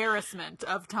embarrassment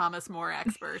of Thomas More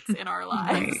experts in our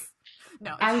lives. Right.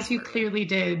 No, as you clearly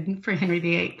did for Henry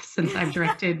VIII, since I've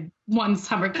directed one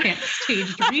summer camp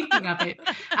staged reading of it,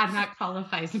 and that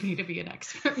qualifies me to be an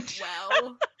expert.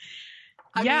 Well,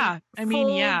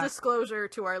 full disclosure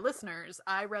to our listeners,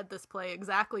 I read this play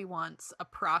exactly once,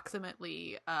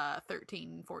 approximately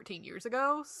 13, 14 years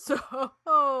ago.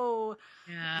 So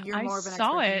you're more of an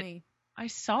expert than me. I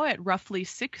saw it roughly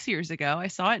 6 years ago. I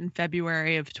saw it in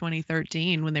February of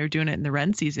 2013 when they were doing it in the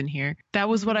Ren season here. That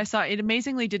was what I saw. It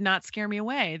amazingly did not scare me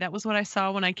away. That was what I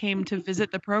saw when I came to visit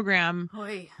the program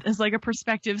as like a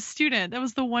prospective student. That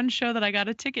was the one show that I got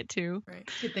a ticket to. Right.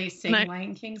 Did they sing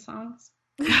Lion King songs?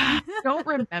 I don't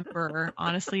remember.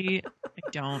 Honestly, I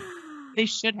don't. They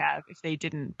should have if they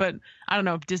didn't. But I don't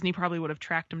know if Disney probably would have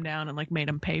tracked them down and like made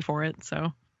them pay for it.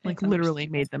 So like literally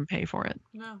made them pay for it.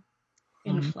 No.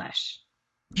 In flesh.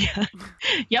 Yeah.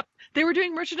 Yep. They were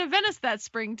doing Merchant of Venice that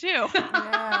spring too.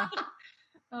 Yeah.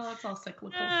 Oh, it's all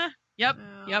cyclical. Yep.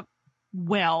 Yeah. Yep.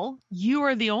 Well, you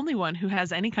are the only one who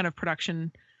has any kind of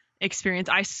production experience.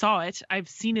 I saw it. I've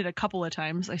seen it a couple of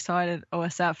times. I saw it at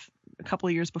OSF a couple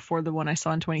of years before the one I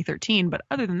saw in 2013. But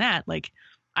other than that, like,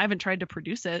 I haven't tried to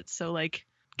produce it. So, like,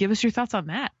 give us your thoughts on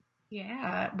that.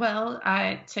 Yeah. Well,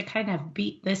 to kind of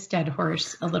beat this dead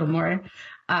horse a little more,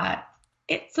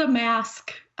 it's a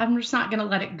mask. I'm just not going to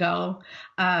let it go.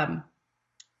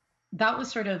 That was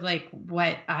sort of like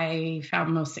what I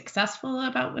found most successful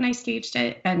about when I staged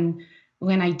it. And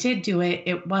when I did do it,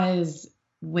 it was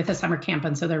with a summer camp.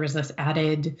 And so there was this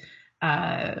added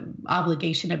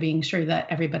obligation of being sure that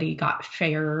everybody got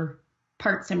fair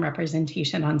parts and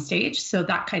representation on stage. So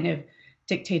that kind of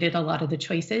dictated a lot of the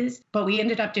choices. But we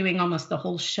ended up doing almost the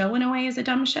whole show in a way as a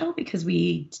dumb show because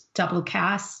we double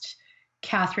cast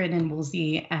Catherine and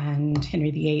Wolsey and Henry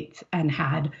VIII and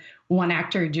had one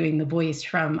actor doing the voice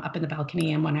from up in the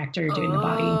balcony and one actor doing the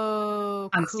body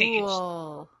on stage.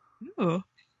 Ooh.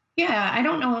 Yeah, I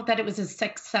don't know that it was as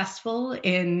successful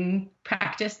in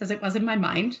practice as it was in my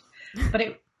mind, but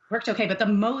it worked okay. But the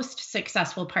most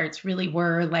successful parts really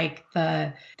were like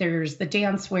there's the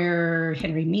dance where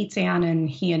Henry meets Anne and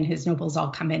he and his nobles all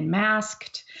come in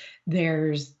masked.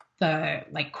 There's the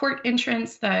like court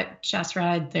entrance that Jess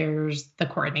read. There's the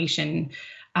coronation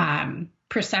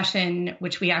procession,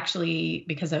 which we actually,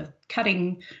 because of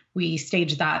cutting, we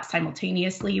staged that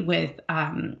simultaneously with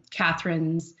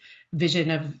Catherine's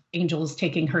vision of angels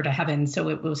taking her to heaven. So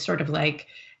it was sort of like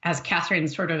as Catherine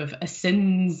sort of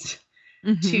ascends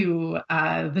to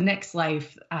the next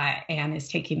life, Anne is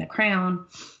taking the crown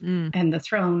and the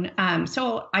throne.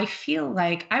 So I feel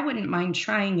like I wouldn't mind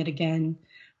trying it again,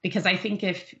 because I think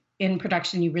if in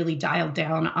production you really dialed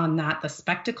down on that, the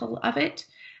spectacle of it,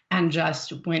 and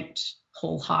just went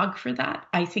whole hog for that,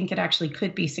 I think it actually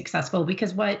could be successful.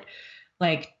 Because what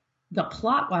like the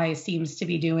plot-wise seems to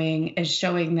be doing is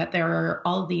showing that there are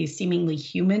all these seemingly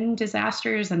human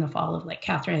disasters in the fall of like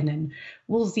Catherine and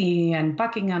Wolsey and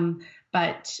Buckingham,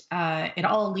 but it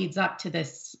all leads up to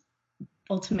this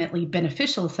ultimately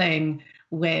beneficial thing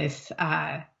with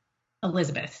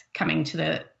Elizabeth coming to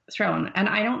the throne. And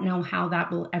I don't know how that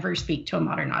will ever speak to a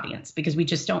modern audience because we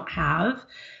just don't have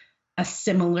a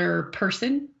similar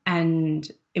person, and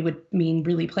it would mean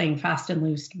really playing fast and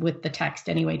loose with the text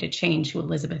anyway to change who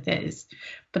Elizabeth is.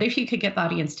 But if you could get the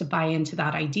audience to buy into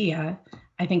that idea,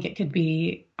 I think it could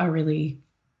be a really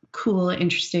cool,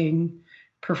 interesting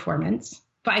performance.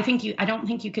 But I don't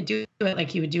think you could do it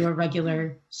like you would do a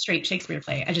regular straight Shakespeare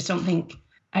play. I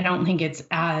don't think it's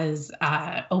as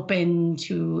open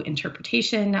to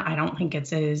interpretation. I don't think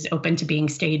it's as open to being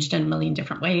staged in a million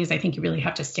different ways. I think you really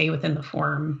have to stay within the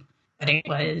form that it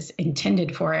was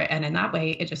intended for. And in that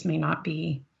way, it just may not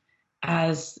be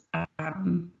as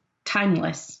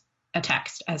timeless a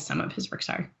text as some of his works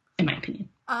are, in my opinion.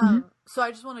 So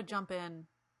I just want to jump in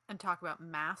and talk about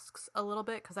masks a little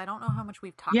bit because I don't know how much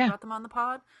we've talked about them on the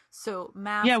pod. So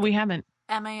masks. Yeah, we haven't.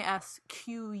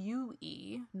 MASQUE,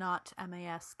 not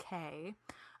MASK.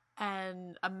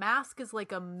 And a mask is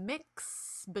like a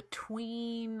mix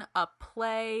between a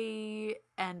play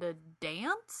and a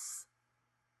dance.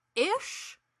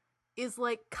 Ish is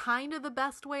like kind of the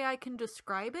best way I can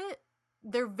describe it.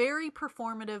 They're very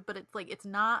performative, but it's like it's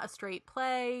not a straight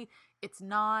play. It's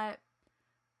not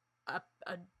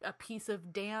a piece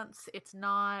of dance. It's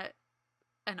not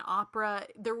an opera.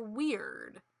 They're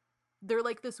weird. They're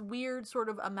like this weird sort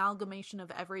of amalgamation of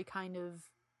every kind of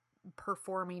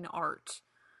performing art.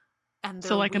 And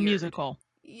so like weird. A musical.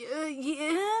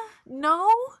 Yeah, no.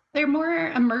 They're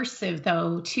more immersive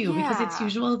though too, because it's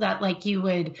usual that like you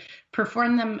would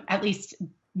perform them, at least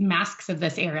masks of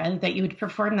this era, that you would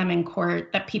perform them in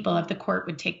court, that people of the court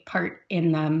would take part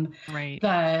in them. Right.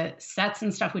 The sets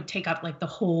and stuff would take up like the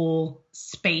whole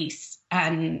space.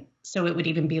 And so it would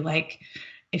even be like,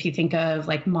 if you think of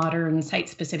like modern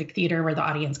site-specific theater where the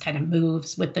audience kind of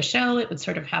moves with the show, it would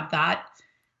sort of have that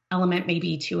element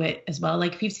maybe to it as well.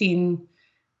 Like if you've seen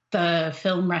the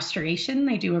film Restoration,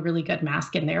 they do a really good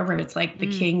mask in there where it's like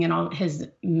the king and all his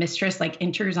mistress like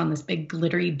enters on this big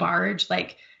glittery barge,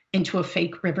 like into a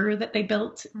fake river that they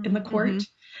built in the court.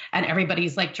 And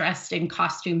everybody's like dressed in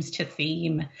costumes to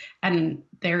theme. And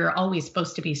they're always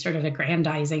supposed to be sort of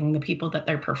aggrandizing the people that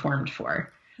they're performed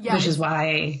for. Yeah, which is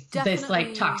why this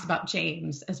like talks about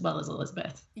James as well as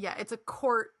Elizabeth. Yeah, it's a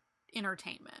court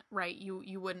entertainment, right?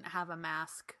 You wouldn't have a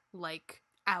mask like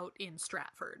out in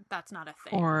Stratford. That's not a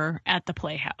thing. Or at the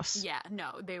Playhouse. Yeah,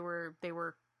 no, they were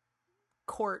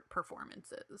court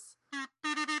performances.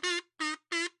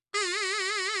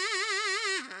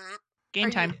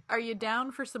 Game time. Are you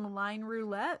down for some line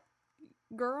roulette,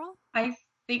 girl? I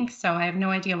think so. I have no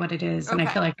idea what it is, and I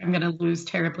feel like I'm going to lose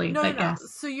terribly. No.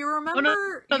 Yes. So you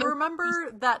remember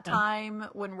that time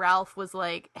when Ralph was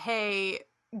like, "Hey,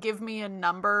 give me a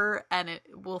number, and it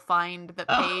will find the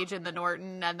page in the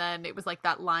Norton," and then it was like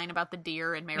that line about the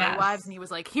deer and Merry Wives, and he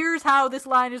was like, "Here's how this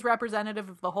line is representative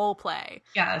of the whole play."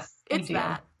 Yes, it's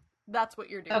that. That's what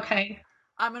you're doing. Okay.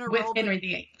 I'm gonna with roll Henry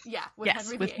VIII. Yeah, with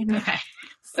Henry VIII. Okay.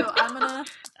 So I'm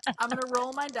gonna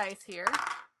roll my dice here.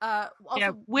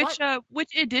 Also,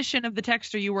 which edition of the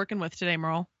text are you working with today,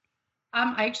 Merle?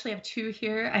 I actually have two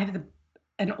here. I have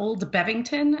an old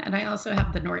Bevington, and I also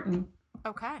have the Norton.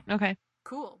 Okay.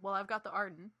 Cool. Well, I've got the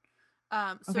Arden.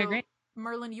 Okay, great.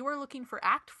 Merlyn, you are looking for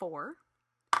Act 4.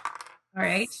 All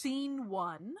right. Scene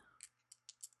 1.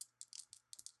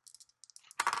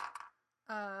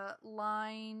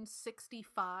 Line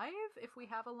 65, if we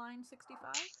have a line 65.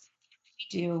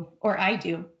 We do, or I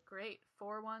do. Great.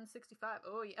 4-1-65.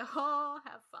 Oh, yeah. Oh,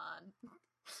 have fun.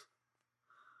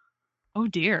 Oh,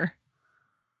 dear.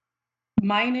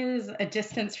 Mine is a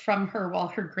distance from her while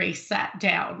her grace sat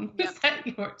down. Yep. Is that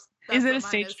yours? Is it a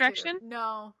stage direction?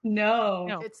 No.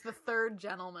 It's the third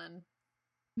gentleman.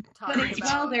 But it's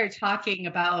while they're talking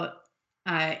about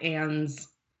Anne's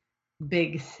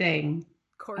big thing.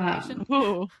 Coronation.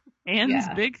 Anne's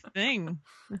big thing.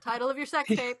 Title of your sex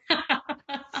tape.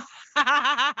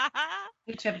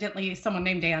 Which evidently someone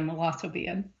named Anne will also be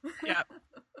in.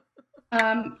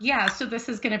 Yeah. So this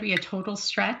is going to be a total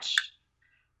stretch.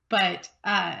 But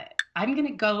I'm going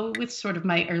to go with sort of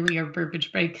my earlier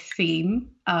Burbage break theme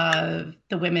of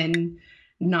the women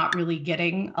not really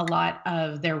getting a lot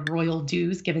of their royal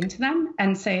dues given to them,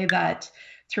 and say that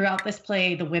throughout this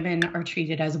play, the women are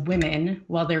treated as women,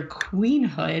 while their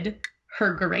queenhood,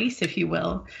 her grace, if you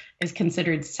will, is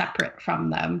considered separate from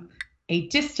them. A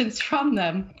distance from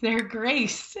them, their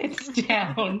grace, it's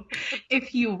down,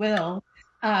 if you will.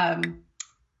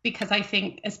 because I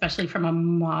think, especially from a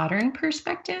modern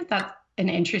perspective, that's an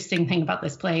interesting thing about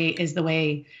this play is the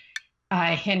way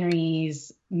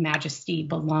Henry's majesty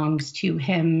belongs to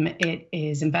him. It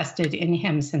is invested in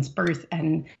him since birth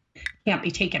and can't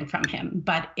be taken from him,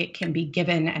 but it can be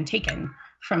given and taken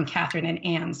from Catherine and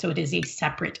Anne. So it is a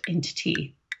separate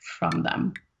entity from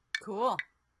them. Cool.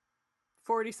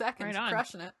 40 seconds, Right on.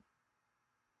 crushing it.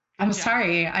 I'm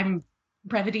sorry.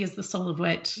 Brevity is the soul of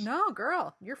wit. No,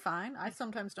 girl, you're fine. I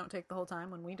sometimes don't take the whole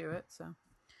time when we do it, so.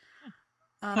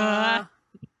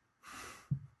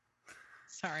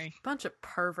 Sorry. Bunch of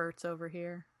perverts over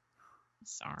here.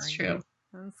 Sorry. It's true.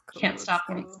 That's cool. Can't stop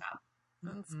That's when cool. it stops.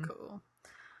 That's cool.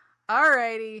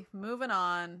 Alrighty, moving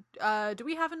on. Do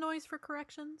we have a noise for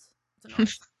corrections? It's a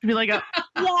noise. It'd be like a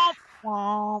womp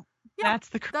womp. Yeah, That's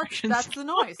the corrections. That's the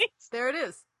noise. There it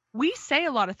is. We say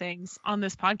a lot of things on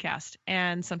this podcast,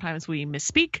 and sometimes we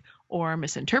misspeak or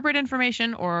misinterpret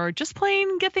information or just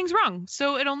plain get things wrong.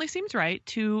 So it only seems right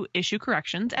to issue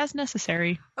corrections as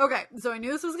necessary. Okay, so I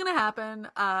knew this was going to happen.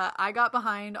 I got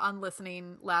behind on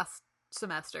listening last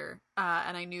semester,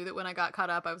 and I knew that when I got caught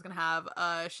up, I was going to have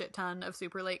a shit ton of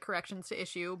super late corrections to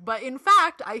issue. But in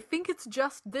fact, I think it's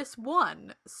just this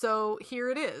one. So here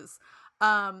it is.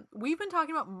 We've been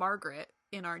talking about Margaret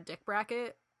in our dick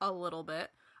bracket a little bit.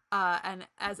 And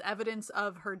as evidence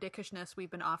of her dickishness, we've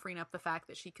been offering up the fact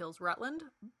that she kills Rutland.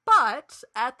 But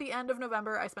at the end of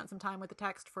November, I spent some time with the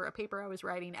text for a paper I was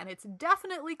writing, and it's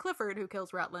definitely Clifford who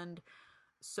kills Rutland.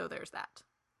 So there's that.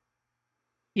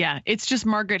 Yeah, it's just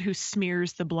Margaret who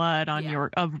smears the blood on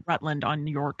of Rutland on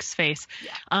York's face.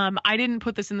 Yeah. I didn't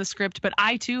put this in the script, but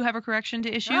I too have a correction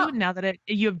to issue now that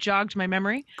you have jogged my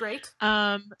memory. Great.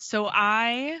 So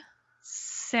I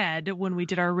said when we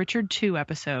did our Richard II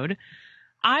episode,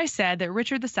 I said that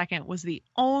Richard II was the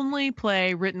only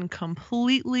play written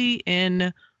completely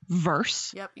in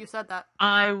verse. Yep, you said that.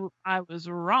 I was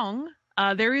wrong.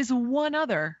 There is one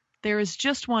other. There is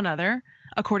just one other,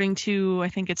 according to, I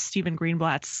think it's Stephen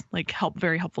Greenblatt's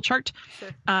very helpful chart. Sure.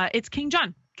 It's King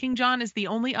John. King John is the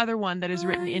only other one that is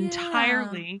written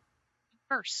entirely in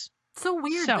verse. So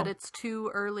weird that it's two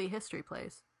early history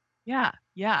plays. Yeah,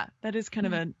 that is kind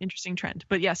of an interesting trend.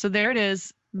 But yeah, so there it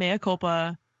is. Mea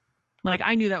culpa. Like,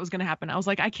 I knew that was going to happen. I was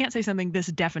like, I can't say something this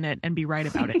definite and be right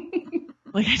about it.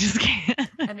 Like, I just can't.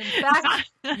 And in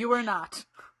fact, you were not.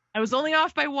 I was only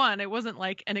off by one. It wasn't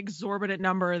like an exorbitant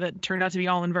number that turned out to be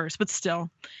all in verse, but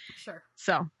still. Sure.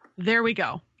 So there we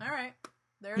go. All right.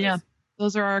 There it is. Yeah,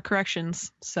 those are our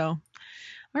corrections. So, all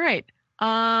right.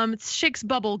 It's Shake's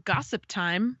Bubble gossip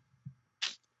time.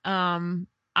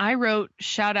 I wrote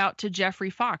shout out to Jeffrey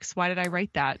Fox. Why did I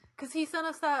write that? Because he sent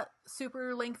us that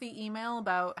super lengthy email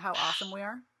about how awesome we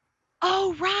are.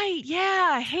 Oh, right.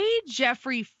 Yeah. Hey,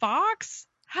 Jeffrey Fox.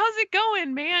 How's it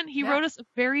going, man? He wrote us a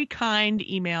very kind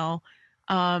email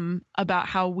about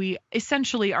how we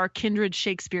essentially are kindred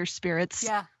Shakespeare spirits.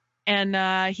 Yeah.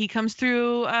 And he comes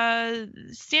through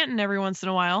Stanton every once in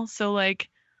a while. So, like,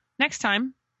 next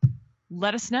time,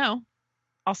 let us know.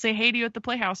 I'll say hey to you at the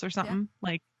Playhouse or something. Yeah.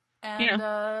 Like, and,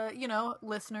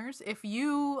 listeners, if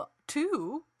you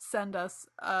too send us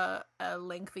a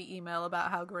lengthy email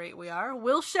about how great we are,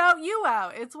 we'll shout you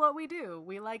out. It's what we do.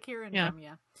 We like hearing from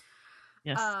you.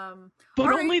 Yes.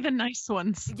 But only the nice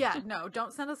ones. Yeah, no,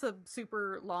 don't send us a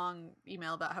super long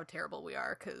email about how terrible we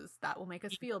are, because that will make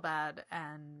us feel bad.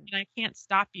 And I can't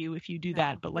stop you if you do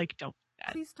that, but like, don't do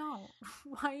that. Please don't.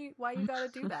 Why you gotta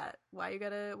do that? Why you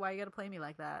gotta play me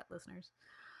like that, listeners?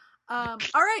 All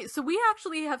right, so we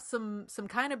actually have some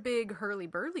kind of big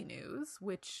hurly-burly news,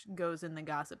 which goes in the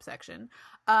gossip section.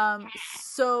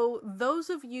 So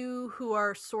those of you who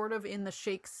are sort of in the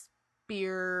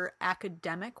Shakespeare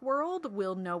academic world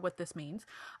will know what this means.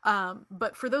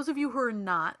 But for those of you who are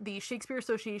not, the Shakespeare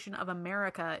Association of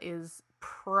America is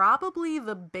probably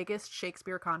the biggest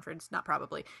Shakespeare conference. Not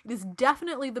probably. It is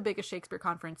definitely the biggest Shakespeare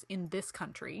conference in this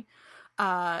country.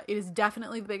 It is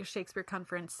definitely the biggest Shakespeare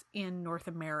conference in North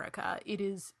America. It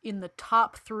is in the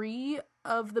top 3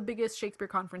 of the biggest Shakespeare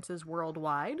conferences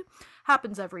worldwide.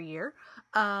 Happens every year.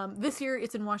 This year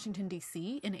it's in Washington,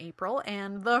 D.C. in April,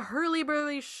 and the Hurly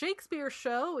Burly Shakespeare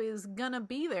Show is gonna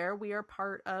be there. We are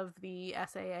part of the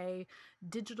SAA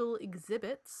digital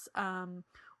exhibits.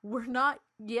 We're not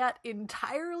yet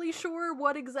entirely sure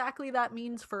what exactly that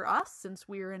means for us, since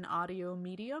we're an audio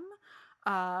medium.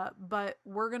 But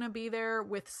we're going to be there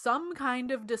with some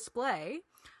kind of display,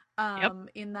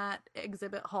 in that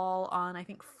exhibit hall on, I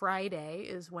think Friday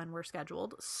is when we're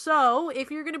scheduled. So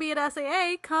if you're going to be at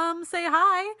SAA, come say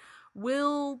hi.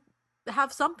 We'll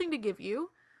have something to give you.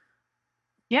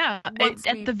 Yeah.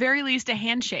 At the very least, a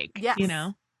handshake, Yes. you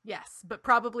know? Yes. But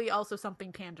probably also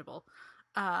something tangible.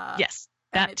 Yes,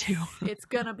 and that too. It's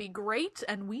gonna be great,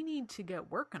 and we need to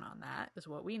get working on that. Is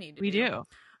what we need to do. We do.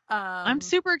 I'm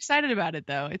super excited about it,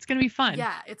 though. It's gonna be fun.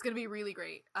 Yeah, it's gonna be really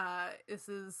great. This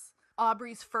is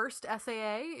Aubrey's first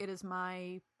SAA. It is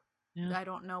my. Yeah. I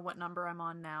don't know what number I'm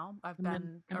on now.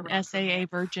 I'm an SAA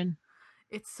virgin.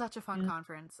 It's such a fun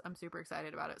conference. I'm super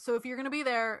excited about it. So if you're going to be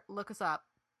there, look us up.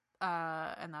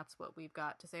 And that's what we've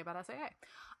got to say about SAA.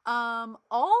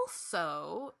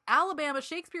 Also, Alabama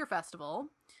Shakespeare Festival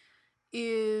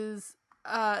is,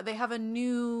 they have a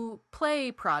new play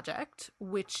project,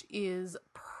 which is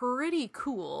pretty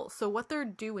cool. So what they're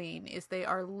doing is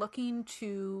they're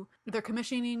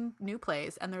commissioning new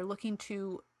plays, and they're looking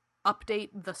to update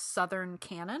the Southern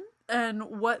canon. And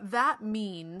what that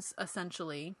means,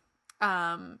 essentially,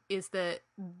 is that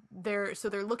they're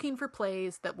looking for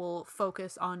plays that will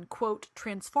focus on, quote,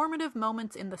 transformative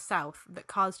moments in the South that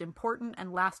caused important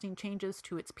and lasting changes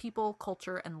to its people,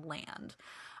 culture, and land.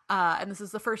 And this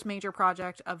is the first major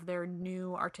project of their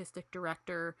new artistic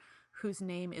director, whose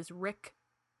name is Rick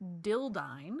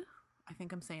Dildine. I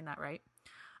think I'm saying that right.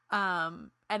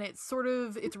 And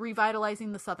it's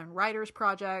revitalizing the Southern Writers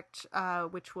Project,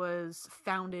 which was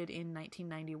founded in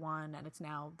 1991, and it's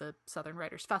now the Southern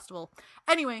Writers Festival.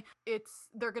 Anyway,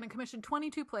 they're going to commission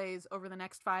 22 plays over the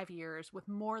next 5 years, with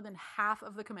more than half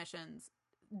of the commissions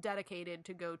dedicated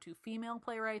to go to female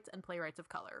playwrights and playwrights of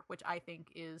color, which I think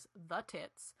is the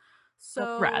tits.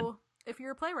 So if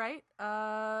you're a playwright,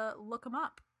 look them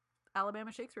up.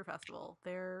 Alabama Shakespeare Festival.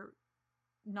 They're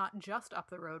not just up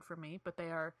the road from me, but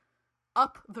they are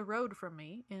up the road from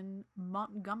me in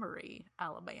Montgomery,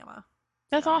 Alabama.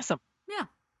 That's awesome. Yeah.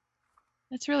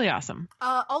 That's really awesome.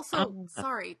 Also,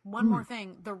 sorry, one more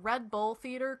thing. The Red Bull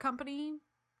Theater Company,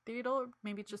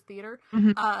 maybe it's just theater,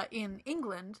 in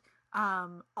England,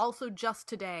 also just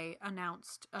today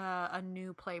announced a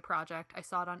new play project. I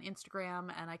saw it on Instagram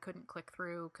and I couldn't click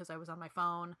through because I was on my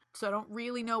phone. So I don't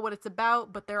really know what it's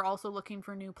about, but they're also looking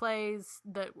for new plays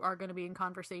that are going to be in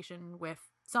conversation with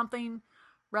something.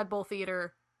 Red Bull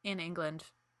Theater in England.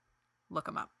 Look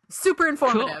them up. Super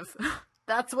informative. Cool.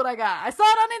 That's what I got. I saw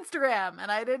it on Instagram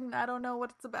and I don't know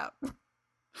what it's about.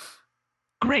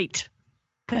 Great.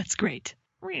 That's great.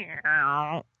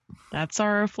 That's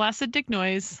our flaccid dick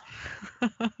noise.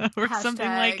 Or something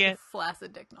like it.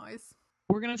 Flaccid dick noise.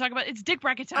 We're going to talk about it's dick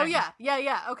bracket time. Oh,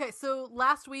 yeah. Okay, so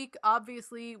last week,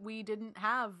 obviously, we didn't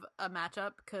have a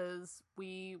matchup because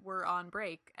we were on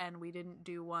break, and we didn't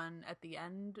do one at the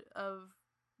end of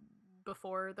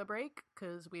before the break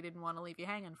because we didn't want to leave you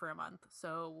hanging for a month.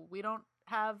 So we don't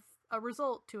have a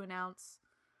result to announce.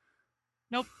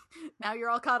 Nope. Now you're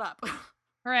all caught up.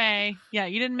 Hooray. Yeah,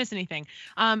 you didn't miss anything.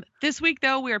 This week,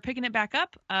 though, we are picking it back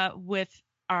up with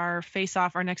our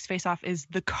face-off. Our next face-off is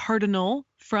The Cardinal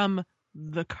from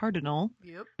The Cardinal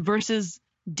versus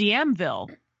Deamville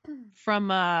from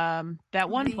that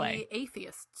one play. The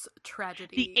Atheist's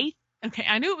Tragedy. Okay,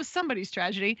 I knew it was somebody's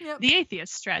tragedy. Yep. The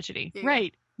Atheist's Tragedy. Yeah.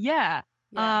 Right. Yeah.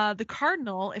 The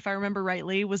Cardinal, if I remember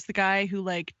rightly, was the guy who,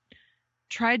 like,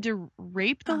 tried to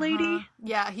rape the lady.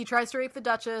 Yeah, he tries to rape the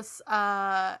Duchess,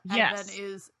 and then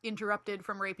is interrupted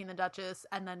from raping the Duchess,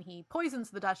 and then he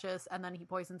poisons the Duchess, and then he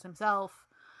poisons himself.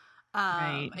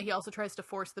 Right. He also tries to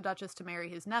force the Duchess to marry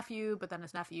his nephew, but then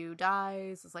his nephew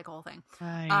dies. It's like a whole thing.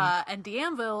 Right. And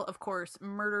Deamville, of course,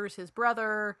 murders his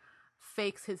brother,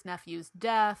 fakes his nephew's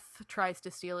death, tries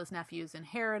to steal his nephew's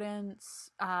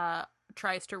inheritance,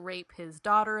 tries to rape his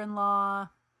daughter-in-law.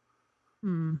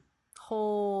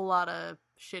 Whole lot of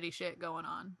shitty shit going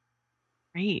on.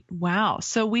 Great. Wow.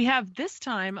 So we have this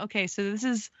time. Okay. So this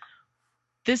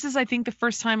is I think the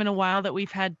first time in a while that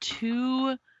we've had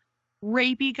two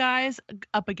rapey guys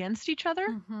up against each other.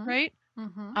 Right.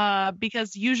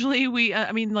 Because usually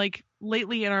like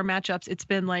lately in our matchups, it's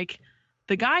been like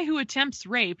the guy who attempts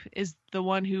rape is the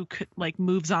one who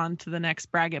moves on to the next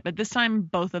bracket. But this time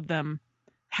both of them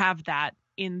have that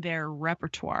in their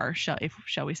repertoire, shall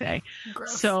we say.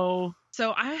 Gross. So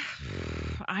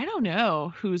I don't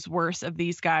know who's worse of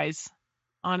these guys.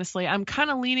 Honestly, I'm kind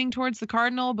of leaning towards the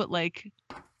Cardinal, but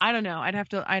I don't know. I'd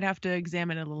have to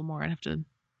examine it a little more.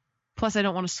 Plus I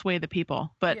don't want to sway the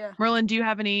people. But Merlyn, do you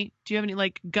have any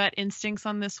like gut instincts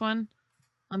on this one?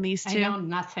 On these two? I know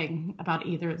nothing about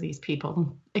either of these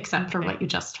people except for what you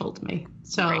just told me.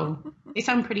 So they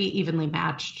sound pretty evenly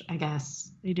matched, I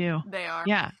guess. They do. They are.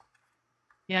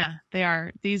 Yeah, they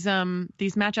are. These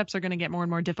matchups are going to get more and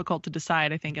more difficult to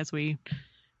decide, I think, as we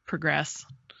progress.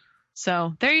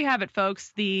 So there you have it,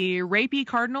 folks. The rapey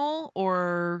Cardinal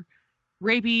or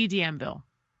rapey Deamville.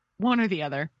 One or the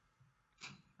other.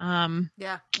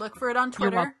 Look for it on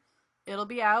Twitter. It'll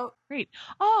be out. Great.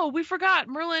 Oh, we forgot,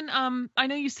 Merlyn. I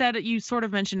know you said you sort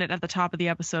of mentioned it at the top of the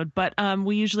episode, but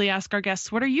we usually ask our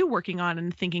guests, what are you working on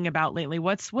and thinking about lately?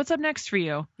 What's up next for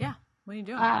you? Yeah. What are you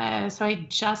doing? So I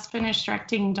just finished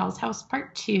directing Doll's House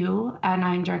Part 2, and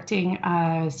I'm directing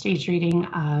a stage reading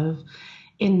of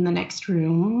In the Next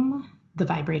Room, the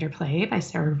Vibrator play by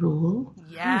Sarah Rule.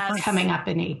 Yes. Coming up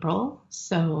in April.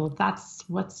 So that's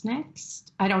what's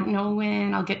next. I don't know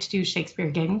when I'll get to do Shakespeare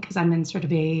again because I'm in sort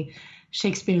of a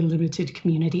Shakespeare limited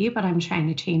community, but I'm trying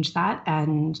to change that.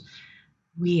 And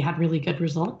we had really good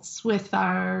results with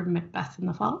our Macbeth in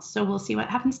the fall. So we'll see what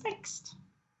happens next.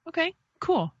 Okay,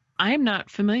 cool. I am not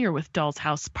familiar with Doll's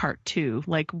House Part 2.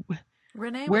 Like,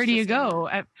 Renee, where do you go?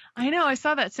 I know, I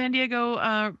saw that San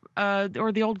Diego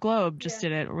or the Old Globe just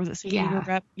did it. Or was it San Diego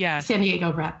Rep? Yeah. San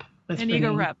Diego Rep. San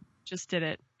Diego Rep just did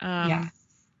it.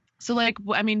 So, like,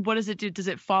 I mean, what does it do? Does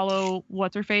it follow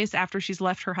What's-Her-Face after she's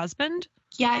left her husband?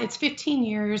 Yeah, it's 15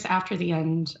 years after the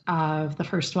end of the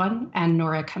first one, and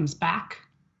Nora comes back.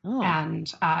 Oh.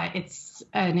 And it's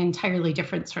an entirely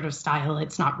different sort of style.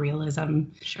 It's not realism.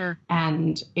 Sure.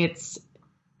 And it's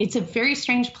a very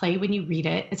strange play when you read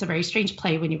it. It's a very strange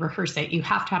play when you rehearse it. You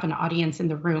have to have an audience in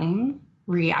the room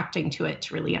reacting to it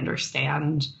to really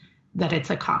understand that it's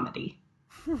a comedy.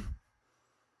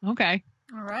 Okay.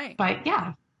 All right. But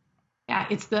yeah,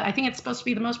 I think it's supposed to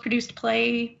be the most produced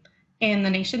play in the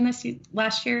nation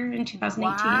last year in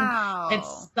 2018. Wow.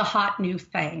 It's the hot new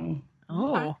thing.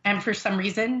 Oh. And for some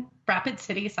reason, Rapid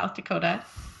City, South Dakota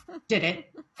did it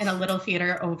in a little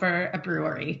theater over a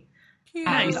brewery.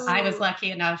 Nice. And I was lucky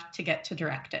enough to get to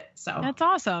direct it. So that's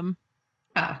awesome.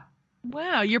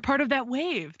 Wow, you're part of that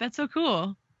wave. That's so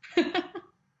cool.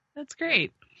 That's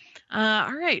great.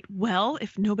 All right. Well,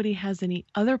 if nobody has any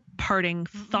other parting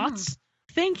thoughts,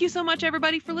 thank you so much,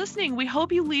 everybody, for listening. We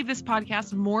hope you leave this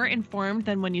podcast more informed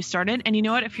than when you started. And you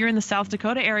know what? If you're in the South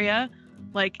Dakota area,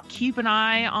 like, keep an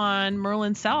eye on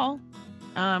Merlyn Sell,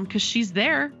 because she's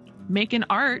there making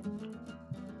art.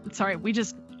 Sorry,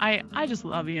 I just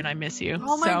love you and I miss you.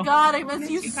 Oh my God, I miss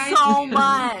you so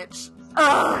much.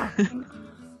 I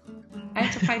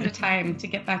have to find a time to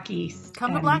get back east.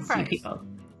 Come to Blackfriars. People.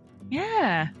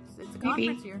 Yeah. It's a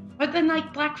conference here. But then,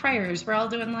 like, Blackfriars, we're all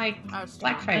doing, like,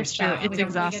 Blackfriars stuff. It's exhausting.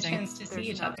 We don't really get a chance to see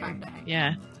each other.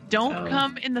 Yeah. Don't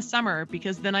come in the summer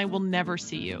because then I will never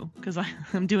see you because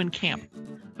I'm doing camp.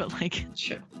 But, like,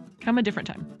 sure. Come a different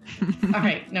time. All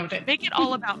right. Noted. Make it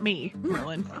all about me,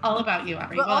 Merlyn. All about you,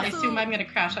 Ari. But well, also, I assume I'm going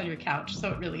to crash on your couch,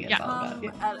 so it really is all about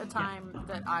you. At a time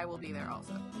that I will be there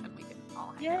also, and we can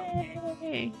all hang out.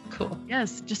 Yay! Cool.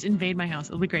 Yes, just invade my house.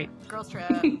 It'll be great. Girls trip.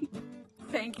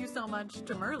 Thank you so much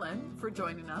to Merlyn for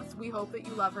joining us. We hope that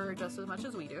you love her just as much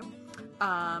as we do.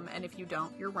 And if you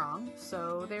don't, you're wrong.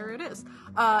 So there it is.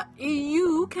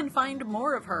 You can find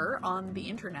more of her on the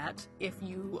internet if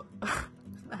you...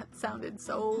 That sounded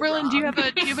so Merlyn, wrong. do you have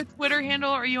a Twitter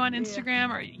handle? Are you on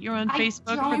Instagram? Or you're on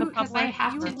Facebook for the public? I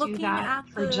have to do that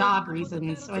for job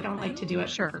reasons, so I don't like to do it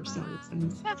for personal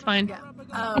reasons. That's fine.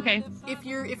 Yeah. Okay. If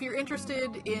you're interested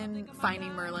in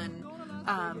finding Merlyn,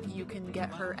 you can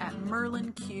get her at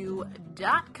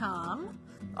merlynq.com.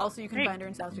 Also, you can find her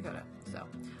in South Dakota. So,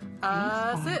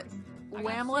 that's it.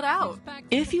 Whamble it out.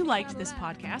 If you liked this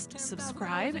podcast,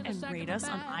 subscribe and rate us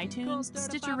on iTunes,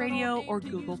 Stitcher Radio, or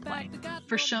Google Play.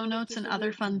 For show notes and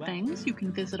other fun things, you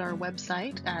can visit our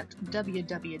website at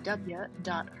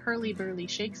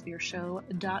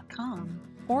www.hurlyburlyshakespeareshow.com.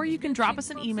 Or you can drop us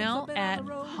an email at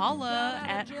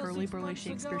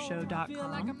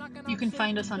holla@hurlyburlyshakespeareshow.com. You can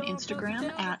find us on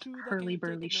Instagram at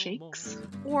hurlyburlyshakes.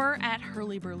 Or at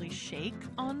hurlyburlyshake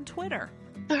on Twitter.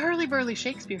 The Hurly Burly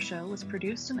Shakespeare Show was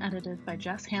produced and edited by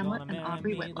Jess Hamlet and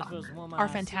Aubrey Whitlock. Our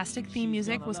fantastic theme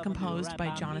music was composed by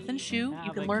Jonathan Shu.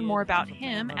 You can learn more about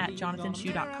him at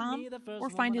jonathanshu.com or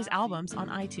find his albums on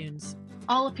iTunes.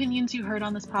 All opinions you heard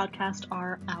on this podcast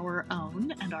are our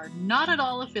own and are not at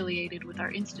all affiliated with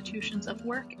our institutions of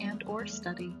work and or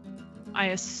study.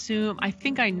 I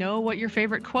think I know what your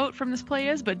favorite quote from this play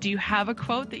is, but do you have a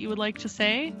quote that you would like to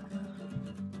say?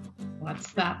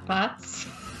 What's that, Butts?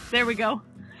 There we go.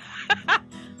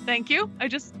 Thank you. I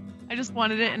just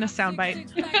wanted it in a soundbite.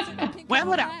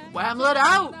 Whamble it out. Whamble it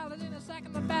out.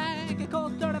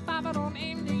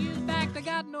 I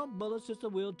got no bullets, just a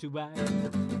will to ride.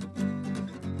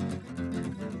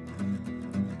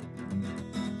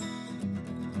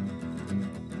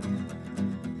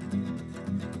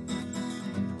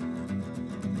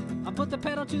 I put the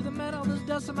pedal to the metal, there's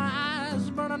dust in my eyes,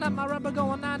 burning up my rubber,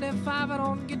 going 95. I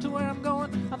don't get to where I'm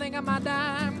going, I think I might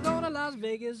die. I'm going to Las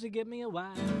Vegas to get me a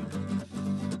wife.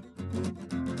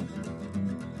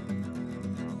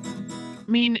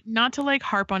 mean, not to like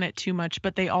harp on it too much,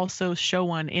 but they also show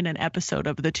one in an episode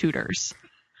of The Tudors.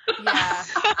 Yeah,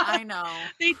 I know.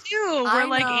 They do. Where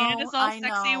like Anne is all I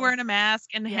sexy know. wearing a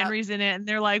mask and Yep. Henry's in it and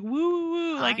they're like woo woo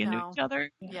woo like I into know. each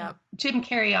other. Yep. Jim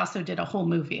Carrey also did a whole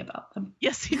movie about them.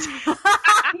 Yes, he did.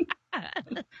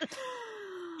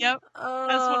 Yep.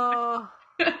 Oh.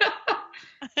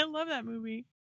 I love that movie.